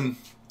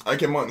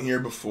came on here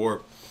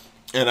before,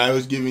 and I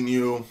was giving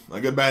you a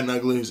good, bad, and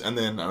uglies, and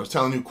then I was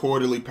telling you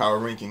quarterly power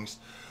rankings.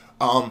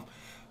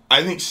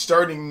 I think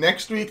starting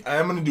next week, I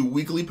am going to do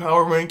weekly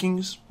power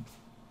rankings.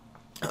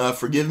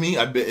 Forgive me,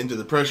 I bit into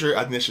the pressure.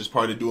 I think that's just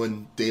part of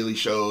doing daily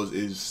shows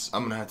is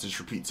I'm going to have to just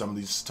repeat some of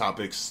these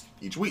topics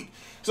each week.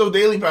 So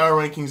daily power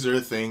rankings are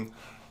a thing.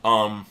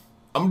 I'm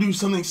going to do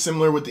something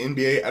similar with the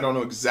NBA. I don't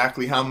know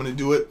exactly how I'm going to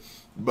do it,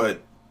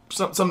 but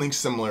something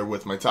similar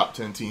with my top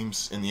 10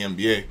 teams in the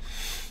NBA.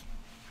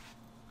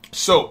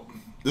 So,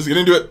 let's get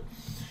into it.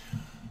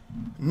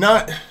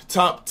 Not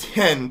top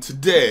 10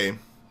 today,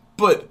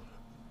 but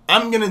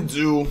I'm going to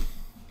do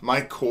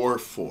my core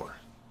 4.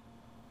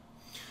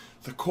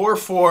 The core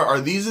 4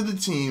 these are the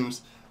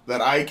teams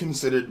that I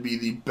consider to be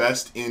the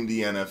best in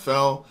the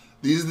NFL.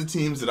 These are the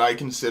teams that I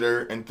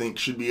consider and think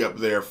should be up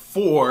there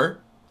for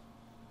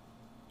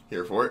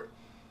Super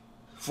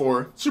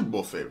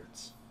Bowl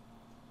favorites.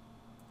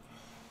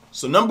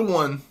 So number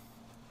 1,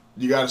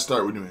 you got to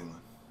start with New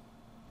England.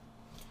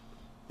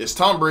 It's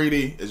Tom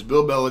Brady. It's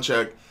Bill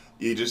Belichick.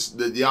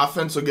 The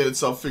offense will get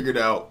itself figured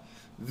out.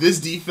 This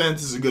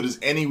defense is as good as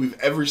any we've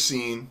ever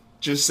seen.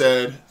 Just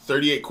said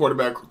 37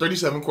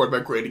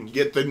 quarterback rating. You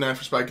get 39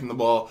 for spiking the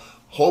ball.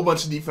 Whole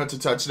bunch of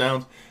defensive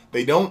touchdowns.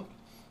 They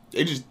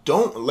just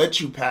don't let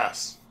you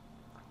pass.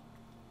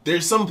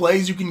 There's some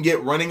plays you can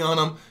get running on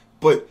them,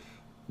 but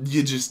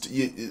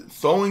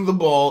throwing the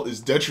ball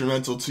is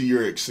detrimental to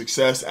your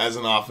success as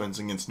an offense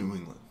against New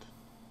England.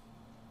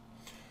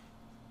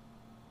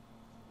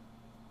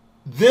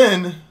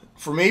 Then,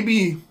 for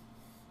maybe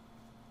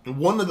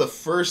one of the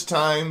first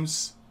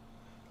times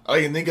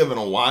I can think of in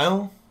a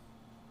while,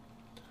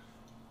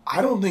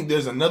 I don't think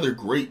there's another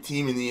great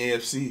team in the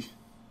AFC.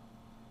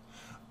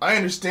 I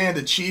understand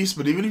the Chiefs,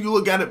 but even if you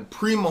look at it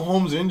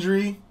pre-Mahomes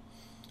injury,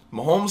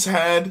 Mahomes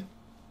had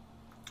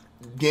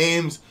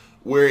games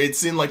where it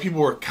seemed like people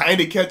were kind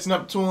of catching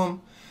up to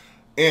him.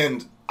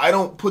 And I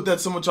don't put that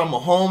so much on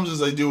Mahomes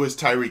as I do as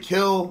Tyreek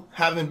Hill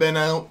having been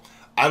out.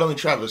 I don't think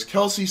Travis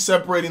Kelce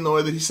separating the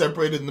way that he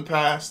separated in the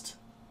past.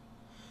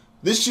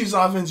 This Chiefs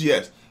offense,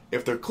 yes.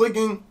 If they're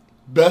clicking,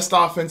 best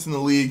offense in the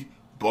league,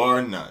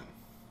 bar none.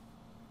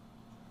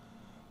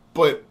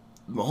 But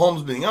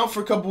Mahomes being out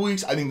for a couple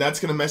weeks, I think that's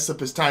going to mess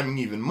up his timing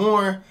even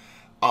more.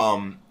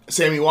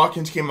 Sammy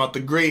Watkins came out the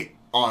gate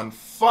on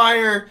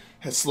fire,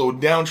 has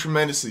slowed down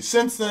tremendously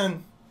since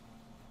then.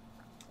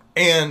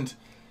 And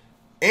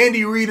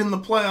Andy Reid in the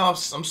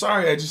playoffs, I'm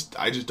sorry, I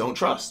just don't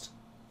trust.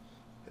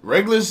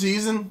 Regular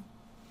season,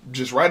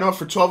 just right off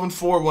for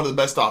 12-4, one of the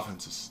best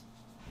offenses.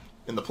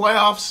 In the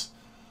playoffs,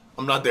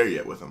 I'm not there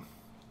yet with him.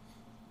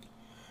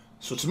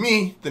 So to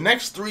me, the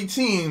next 3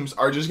 teams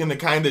are just going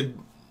to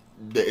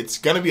it's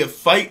going to be a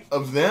fight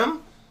of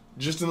them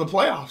just in the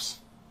playoffs.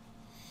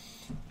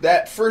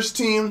 That first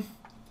team,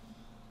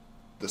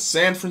 the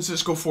San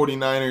Francisco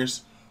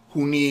 49ers,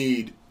 who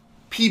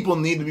people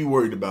need to be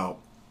worried about.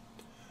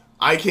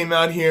 I came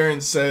out here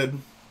and said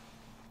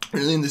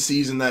early in the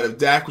season that if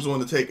Dak was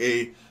willing to take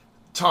a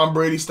Tom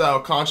Brady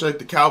style contract,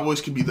 the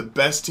Cowboys could be the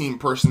best team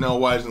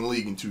personnel-wise in the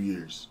league in 2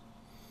 years.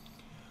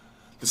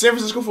 The San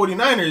Francisco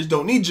 49ers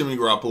don't need Jimmy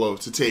Garoppolo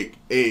to take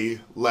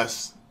a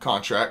less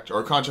contract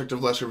or a contract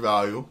of lesser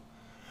value.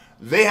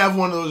 They have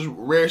one of those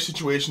rare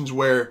situations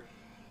where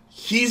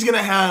he's going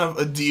to have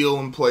a deal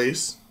in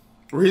place,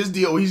 or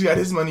he's got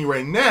his money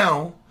right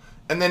now,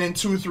 and then in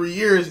 2 or 3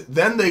 years,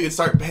 then they can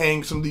start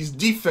paying some of these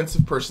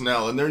defensive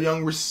personnel and their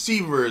young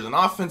receivers and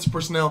offensive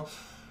personnel.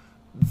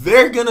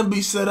 They're going to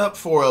be set up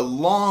for a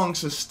long,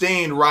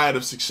 sustained ride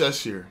of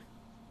success here.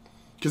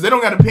 Because they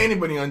don't got to pay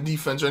anybody on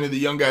defense or any of the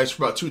young guys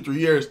for about 2 or 3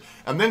 years.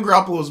 And then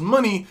Garoppolo's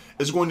money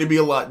is going to be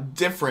a lot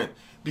different.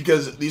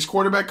 Because these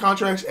quarterback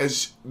contracts,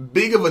 as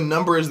big of a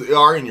number as they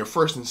are in your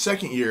first and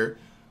second year,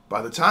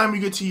 by the time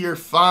you get to year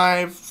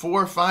 4,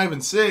 5,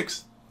 and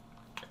 6,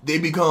 they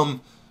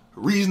become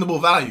reasonable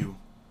value.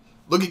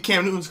 Look at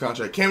Cam Newton's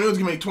contract. Cam Newton's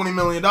going to make $20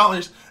 million,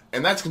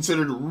 and that's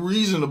considered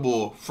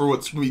reasonable for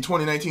what's going to be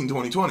 2019,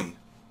 2020.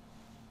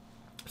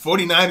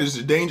 49ers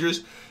are dangerous.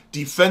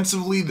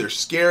 Defensively, they're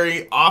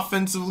scary.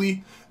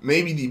 Offensively,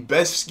 maybe the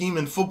best scheme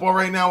in football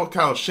right now with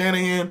Kyle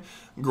Shanahan,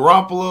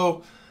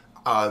 Garoppolo,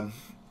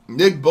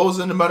 Nick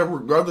Bosa, no matter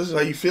regardless of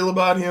how you feel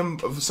about him,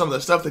 of some of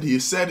the stuff that he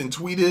has said and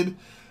tweeted,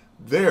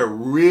 they're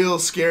real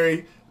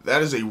scary.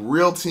 That is a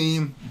real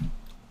team.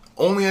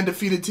 Only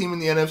undefeated team in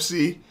the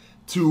NFC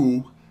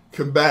to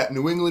combat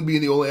New England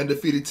being the only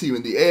undefeated team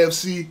in the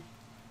AFC.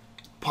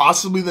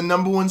 Possibly the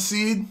number 1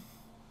 seed.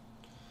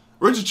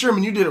 Richard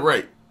Sherman, you did it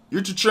right.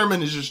 Richard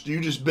Sherman is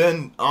you just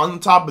been on the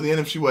top of the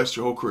NFC West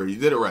your whole career. You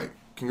did it right.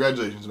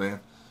 Congratulations,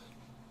 man.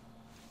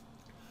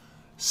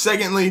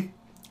 Second team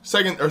in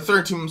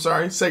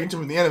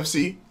the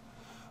NFC,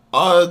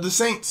 the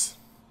Saints.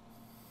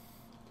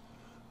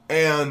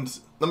 And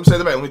let me take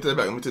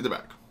that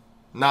back.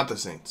 Not the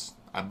Saints.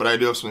 But I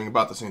do have something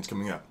about the Saints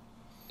coming up.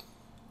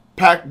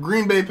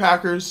 Green Bay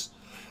Packers.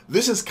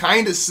 This is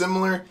kind of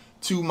similar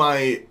to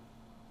my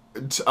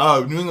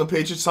New England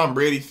Patriots Tom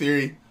Brady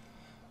theory.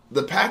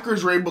 The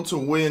Packers were able to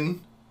win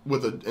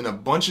in a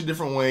bunch of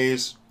different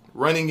ways.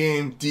 Running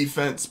game,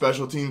 defense,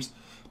 special teams,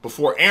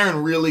 before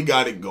Aaron really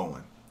got it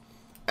going.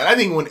 And I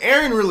think when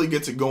Aaron really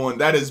gets it going,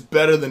 that is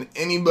better than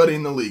anybody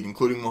in the league,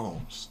 including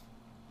Mahomes.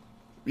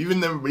 Even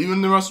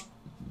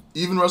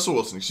Russell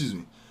Wilson, excuse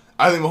me.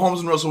 I think Mahomes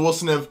and Russell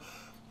Wilson have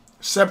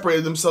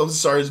separated themselves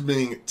as far as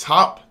being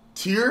top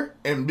tier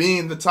and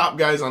being the top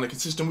guys on a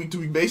consistent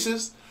week-to-week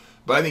basis.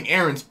 But I think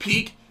Aaron's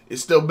peak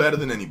is still better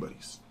than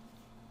anybody's.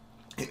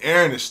 And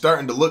Aaron is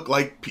starting to look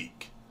like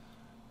peak.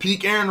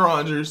 Peak Aaron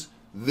Rodgers,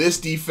 this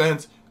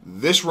defense,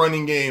 this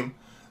running game.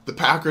 The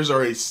Packers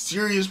are a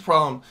serious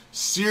problem,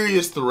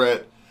 serious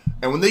threat.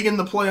 And when they get in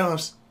the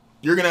playoffs,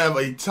 you're going to have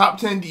a top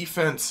 10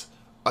 defense,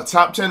 a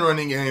top 10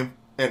 running game,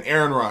 and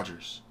Aaron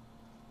Rodgers.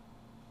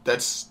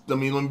 Let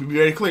me be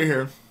very clear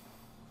here.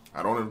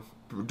 I don't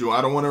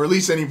want to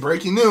release any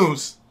breaking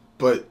news,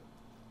 but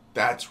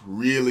that's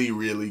really,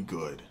 really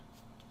good.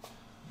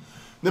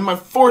 Then my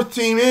fourth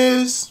team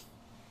is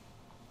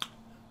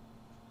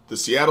the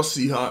Seattle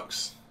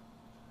Seahawks.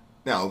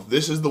 Now,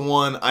 this is the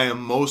one I am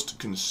most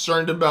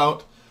concerned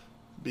about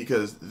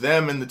because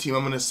them and the team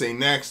I'm going to say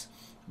next,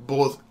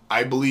 both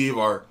I believe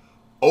are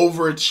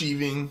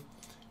overachieving,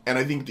 and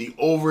I think the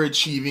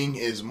overachieving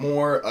is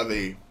more of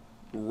a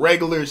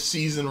regular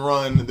season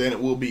run than it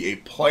will be a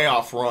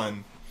playoff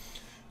run.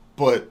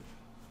 But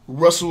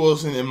Russell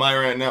Wilson, in mind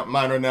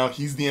right now,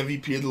 he's the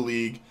MVP of the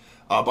league.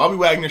 Bobby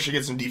Wagner should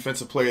get some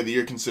Defensive Player of the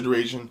Year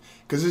consideration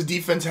because his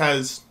defense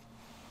has,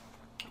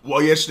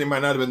 well, yesterday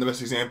might not have been the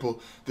best example.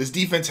 This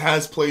defense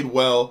has played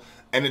well,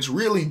 and it's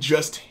really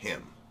just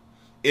him.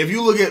 If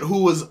you look at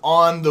who was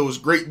on those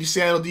great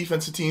Seattle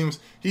defensive teams,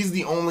 he's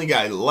the only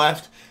guy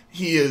left.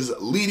 He is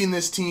leading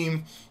this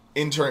team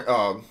in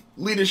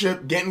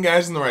leadership, getting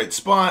guys in the right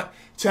spot,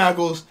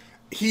 tackles.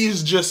 He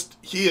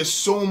is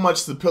so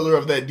much the pillar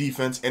of that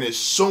defense and is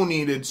so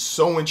needed,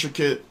 so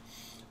intricate.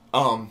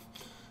 Bobby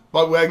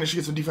Wagner should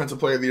get some Defensive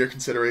Player of the Year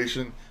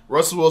consideration.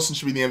 Russell Wilson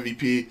should be the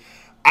MVP.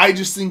 I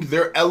just think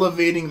they're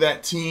elevating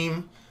that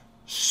team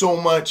so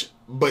much,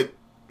 but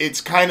it's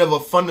kind of a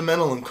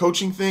fundamental and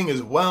coaching thing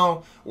as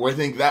well, where I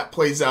think that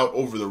plays out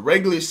over the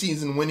regular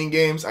season winning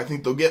games. I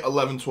think they'll get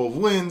 11, 12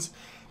 wins.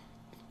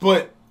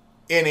 But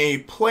in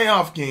a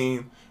playoff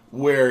game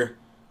where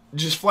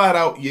just flat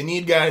out you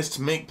need guys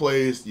to make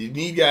plays, you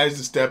need guys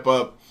to step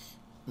up,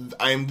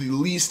 I'm the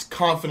least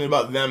confident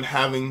about them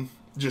having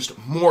just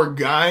more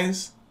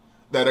guys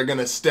that are going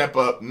to step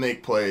up,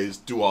 make plays,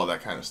 do all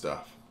that kind of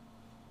stuff.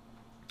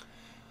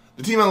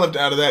 The team I left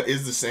out of that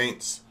is the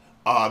Saints,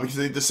 because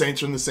I think the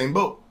Saints are in the same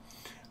boat.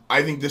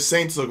 I think the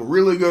Saints look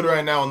really good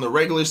right now in the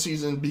regular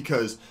season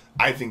because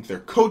I think they're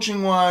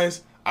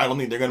coaching-wise. I don't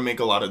think they're going to make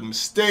a lot of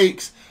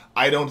mistakes.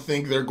 I don't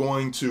think they're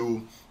going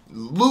to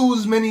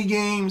lose many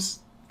games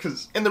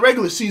because in the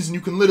regular season,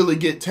 you can literally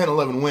get 10,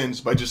 11 wins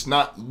by just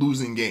not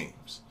losing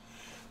games.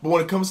 But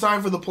when it comes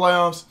time for the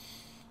playoffs,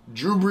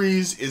 Drew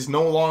Brees is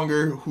no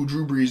longer who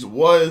Drew Brees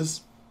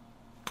was.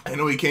 I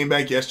know he came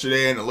back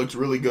yesterday and it looked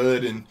really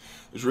good and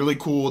it was really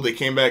cool. They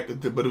came back,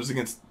 but it was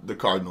against the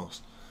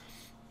Cardinals,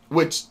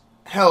 which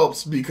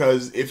helps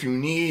because if you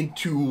need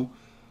to,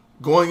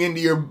 going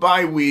into your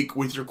bye week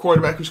with your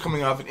quarterback who's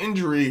coming off an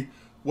injury,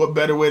 what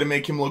better way to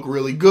make him look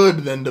really good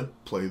than to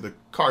play the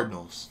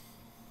Cardinals?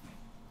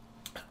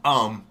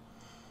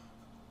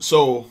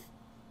 So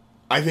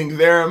I think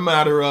they're a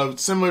matter of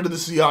similar to the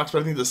Seahawks,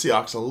 but I think the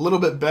Seahawks are a little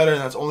bit better,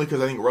 and that's only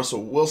because I think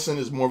Russell Wilson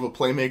is more of a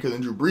playmaker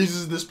than Drew Brees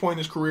is at this point in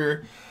his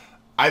career.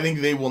 I think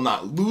they will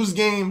not lose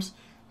games,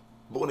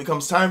 but when it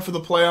comes time for the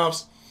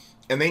playoffs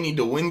and they need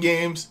to win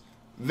games,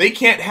 they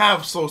can't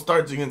have slow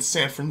starts against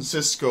San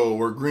Francisco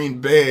or Green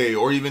Bay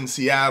or even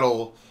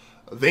Seattle.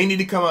 They need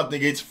to come out the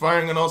gates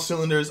firing on all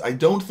cylinders. I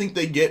don't think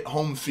they get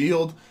home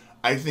field.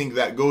 I think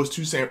that goes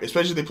to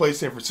especially if they play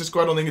San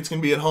Francisco. I don't think it's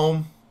going to be at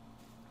home.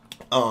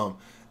 And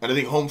I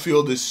think home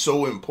field is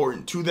so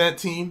important to that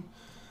team.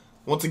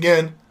 Once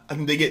again, I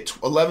think they get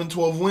 11,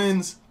 12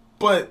 wins.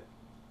 But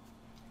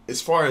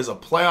as far as a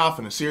playoff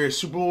and a serious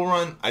Super Bowl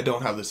run, I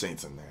don't have the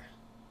Saints in there.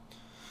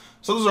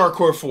 So those are our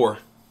core four.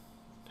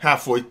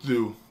 Halfway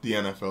through the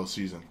NFL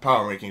season.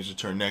 Power rankings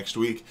return next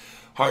week.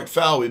 Hart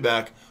Foul will be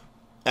back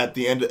at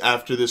the end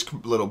after this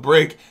little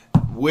break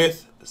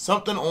with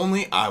something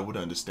only I would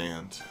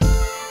understand.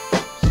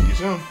 See you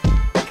soon.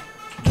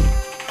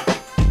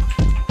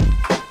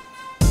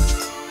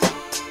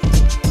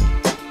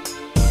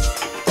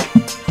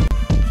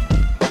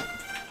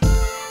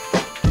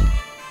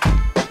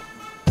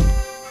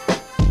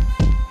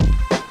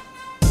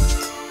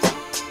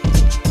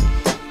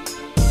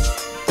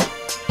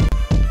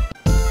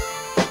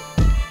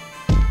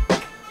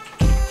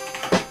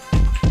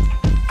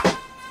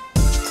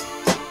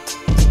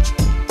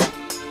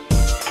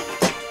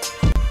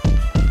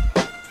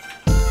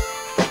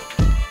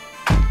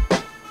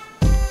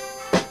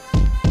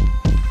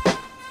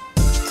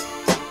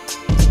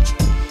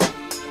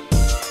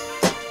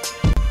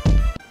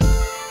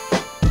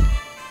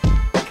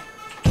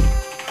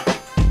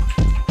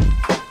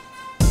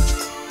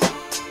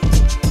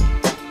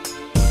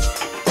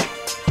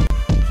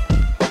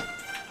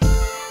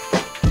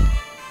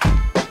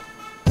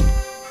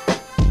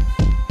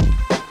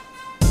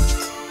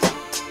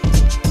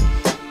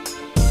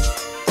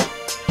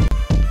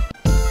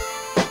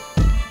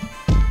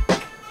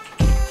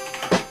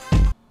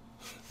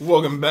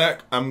 Welcome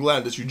back. I'm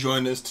glad that you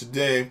joined us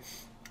today.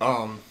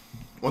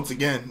 Once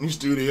again, new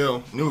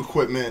studio, new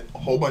equipment, a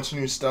whole bunch of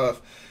new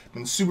stuff.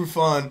 Been super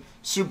fun,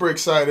 super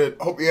excited.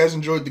 Hope you guys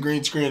enjoyed the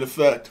green screen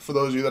effect for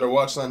those of you that are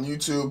watching on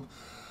YouTube.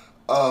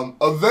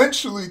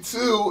 Eventually,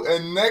 too,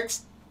 and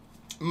next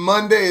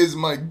Monday is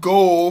my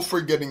goal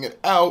for getting it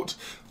out,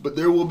 but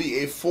there will be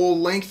a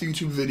full-length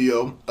YouTube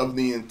video of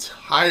the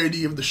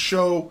entirety of the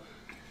show.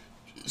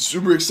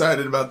 Super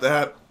excited about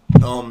that.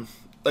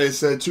 Like I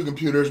said, 2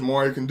 computers,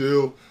 more I can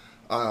do.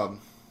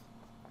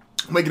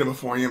 Making it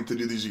before I am to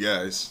do these, you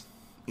guys.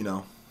 You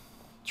know,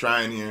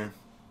 trying here.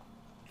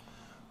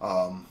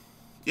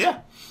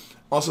 Yeah.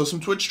 Also, some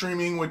Twitch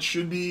streaming, which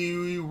should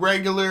be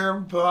regular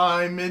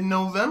by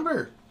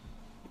mid-November.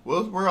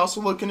 Well, we're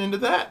also looking into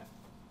that.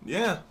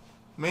 Yeah,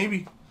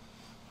 maybe.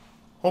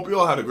 Hope you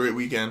all had a great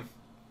weekend.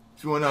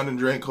 If you went out and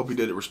drank, hope you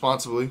did it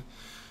responsibly.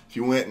 If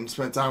you went and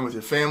spent time with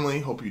your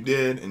family, hope you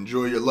did.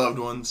 Enjoy your loved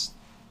ones.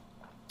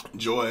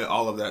 Enjoy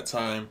all of that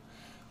time.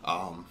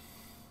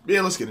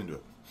 Yeah, let's get into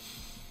it.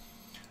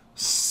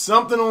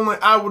 Something only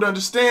I would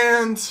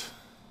understand.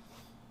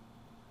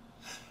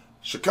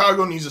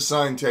 Chicago needs to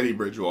sign Teddy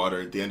Bridgewater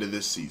at the end of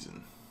this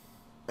season.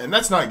 And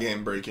that's not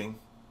game breaking.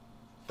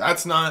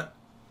 That's not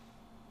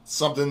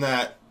something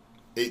that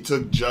it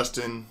took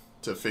Justin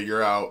to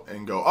figure out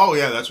and go, oh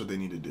yeah, that's what they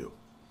need to do.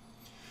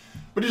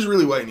 But here's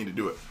really why you need to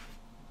do it.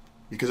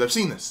 Because I've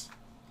seen this.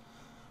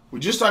 We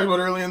just talked about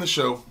earlier in the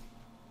show.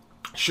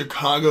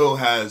 Chicago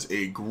has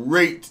a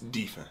great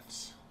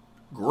defense.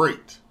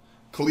 Great.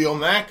 Khalil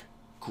Mack,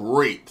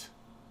 great.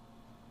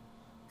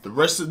 The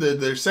rest of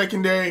their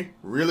secondary,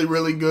 really,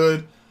 really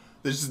good.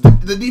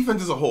 The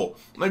defense as a whole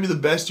might be the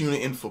best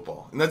unit in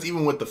football. And that's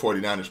even with the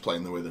 49ers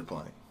playing the way they're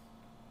playing.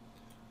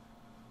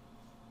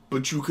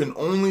 But you can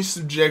only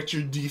subject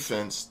your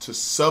defense to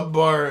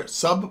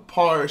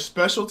subpar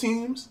special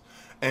teams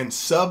and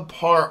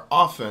subpar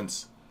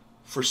offense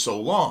for so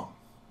long.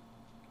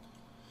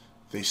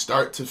 They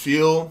start to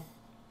feel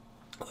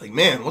like,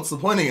 man, what's the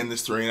point of getting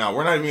this 3 and out?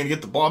 We're not even going to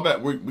get the ball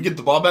back. We get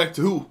the ball back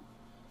to who?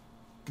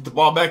 Get the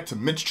ball back to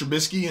Mitch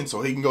Trubisky, and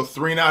so he can go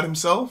 3 and out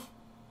himself?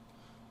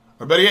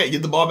 Or better yet,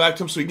 get the ball back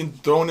to him so he can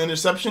throw an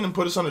interception and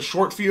put us on a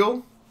short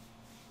field?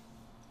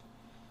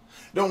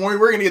 Don't worry,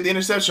 we're going to get the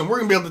interception. We're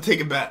going to be able to take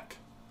it back.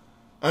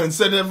 And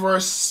instead of our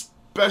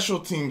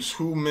special teams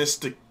who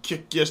missed a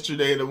kick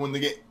yesterday to win the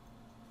game.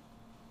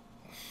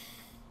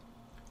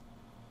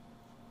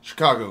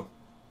 Chicago.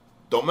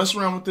 Don't mess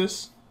around with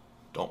this.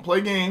 Don't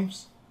play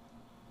games.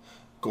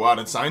 Go out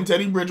and sign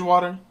Teddy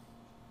Bridgewater.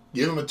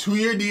 Give him a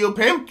 2-year deal.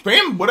 Pay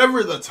him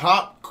whatever the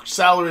top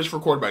salary is for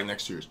quarterback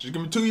next year. Just give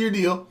him a 2-year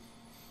deal.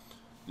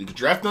 You can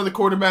draft another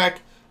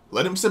quarterback.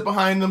 Let him sit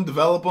behind them.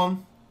 Develop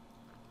him.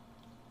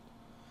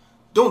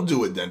 Don't do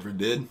what Denver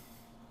did.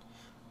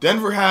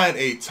 Denver had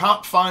a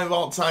top 5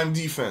 all-time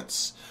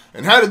defense.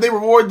 And how did they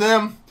reward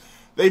them?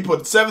 They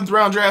put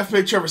 7th-round draft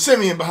pick Trevor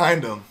Siemian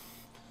behind them.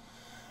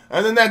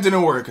 And then that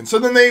didn't work. And so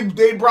then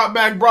they brought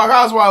back Brock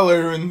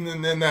Osweiler,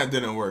 and then that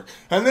didn't work.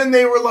 And then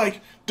they were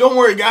like, don't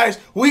worry, guys.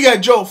 We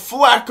got Joe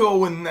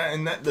Flacco,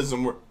 and that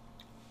doesn't work.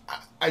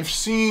 I've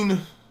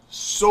seen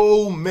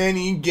so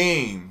many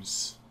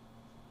games.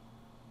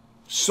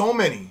 So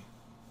many.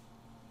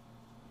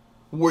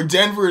 Where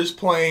Denver is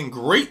playing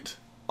great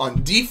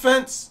on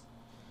defense,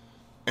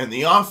 and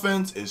the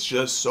offense is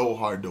just so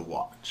hard to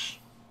watch.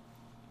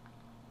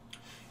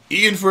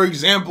 Ian, for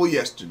example,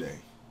 yesterday.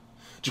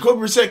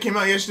 Jacoby Brissett came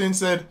out yesterday and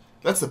said,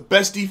 that's the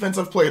best defense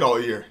I've played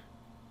all year.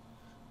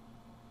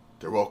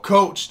 They're well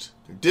coached.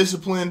 They're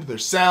disciplined. They're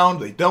sound.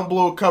 They don't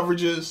blow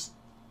coverages.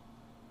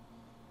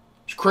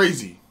 It's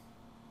crazy.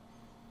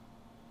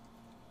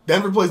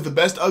 Denver plays the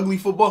best ugly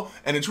football,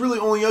 and it's really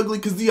only ugly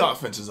because the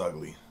offense is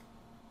ugly.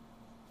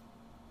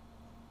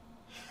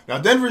 Now,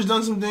 Denver's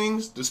done some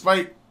things,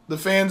 despite the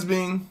fans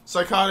being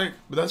psychotic,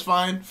 but that's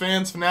fine.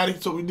 Fans, fanatics,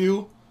 that's what we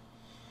do.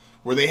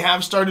 Where they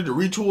have started to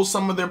retool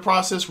some of their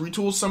process,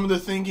 retool some of their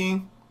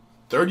thinking.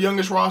 3rd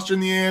youngest roster in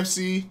the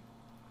AFC.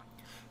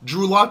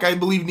 Drew Lock, I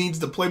believe, needs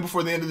to play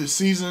before the end of the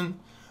season.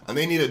 And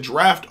they need a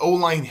draft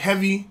O-line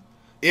heavy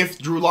if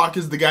Drew Lock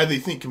is the guy they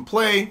think can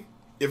play.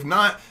 If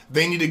not,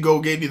 they need to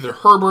go get either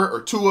Herbert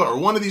or Tua or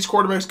one of these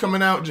quarterbacks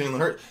coming out, Jalen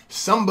Hurts.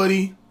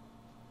 Somebody.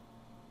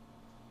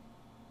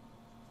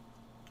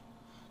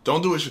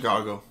 Don't do it,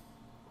 Chicago.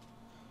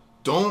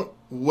 Don't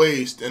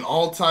waste an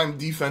all-time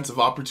defensive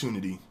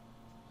opportunity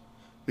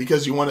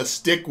because you want to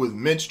stick with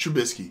Mitch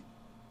Trubisky.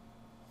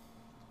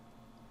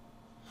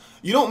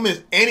 You don't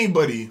miss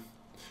anybody.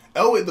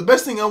 Elway, the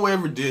best thing Elway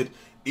ever did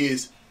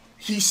is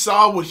he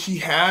saw what he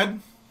had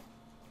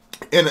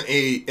in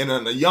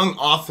a young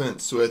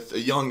offense with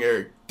a young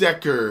Eric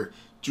Decker,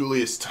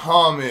 Julius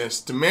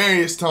Thomas,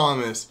 Demaryius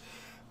Thomas,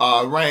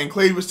 Ryan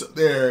Clay was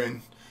there,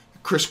 and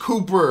Chris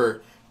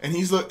Cooper, and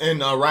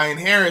Ryan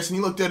Harris, and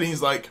he looked at it and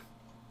he's like,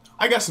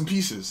 I got some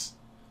pieces,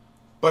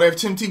 but I have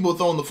Tim Tebow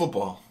throwing the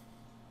football.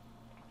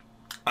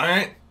 All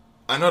right,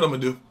 I know what I'm going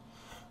to do.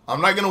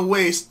 I'm not going to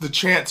waste the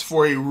chance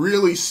for a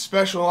really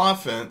special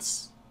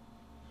offense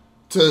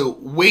to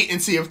wait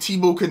and see if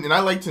Tebow could, and I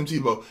like Tim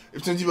Tebow,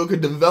 if Tim Tebow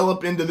could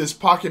develop into this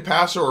pocket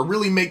passer or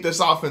really make this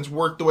offense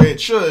work the way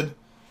it should,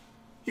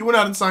 he went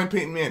out and signed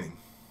Peyton Manning.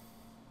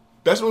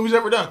 Best move he's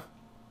ever done.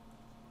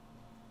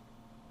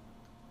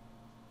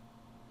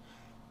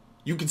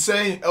 You could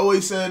say,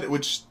 Elway said,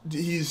 which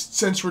he's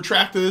since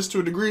retracted this to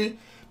a degree,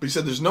 but he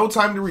said there's no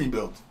time to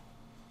rebuild.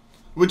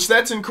 Which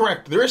that's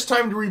incorrect. There is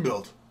time to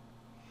rebuild.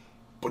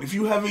 But if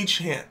you have a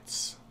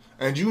chance,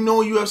 and you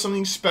know you have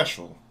something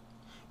special,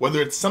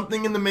 whether it's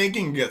something in the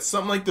making, you get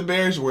something like the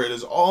Bears where it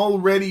is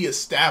already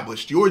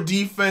established, your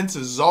defense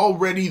is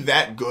already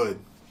that good,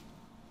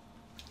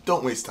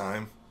 don't waste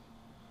time.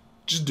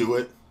 Just do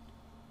it.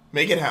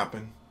 Make it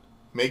happen.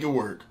 Make it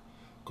work.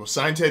 Go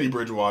sign Teddy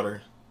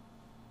Bridgewater.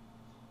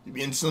 You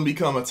instantly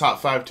become a top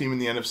 5 team in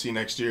the NFC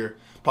next year.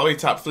 Probably a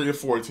top 3 or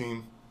 4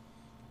 team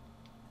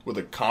with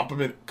a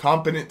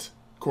competent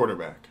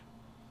quarterback.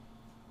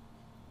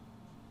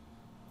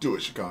 Do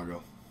it,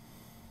 Chicago.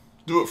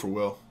 Do it for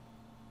Will.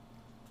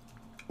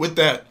 With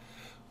that,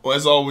 well,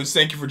 as always,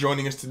 thank you for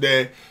joining us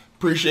today.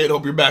 Appreciate it.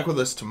 Hope you're back with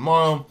us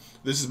tomorrow.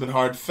 This has been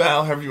Hard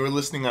Foul. However you are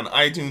listening on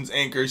iTunes,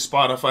 Anchor,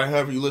 Spotify,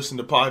 however you listen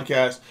to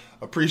podcasts.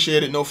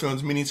 Appreciate it. No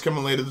Feelings Meetings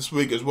coming later this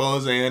week, as well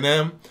as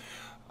A&M.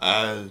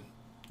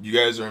 You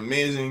guys are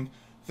amazing.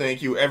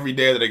 Thank you every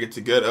day that I get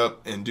to get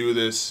up and do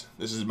this.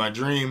 This is my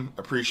dream.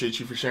 Appreciate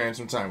you for sharing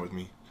some time with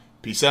me.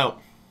 Peace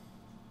out.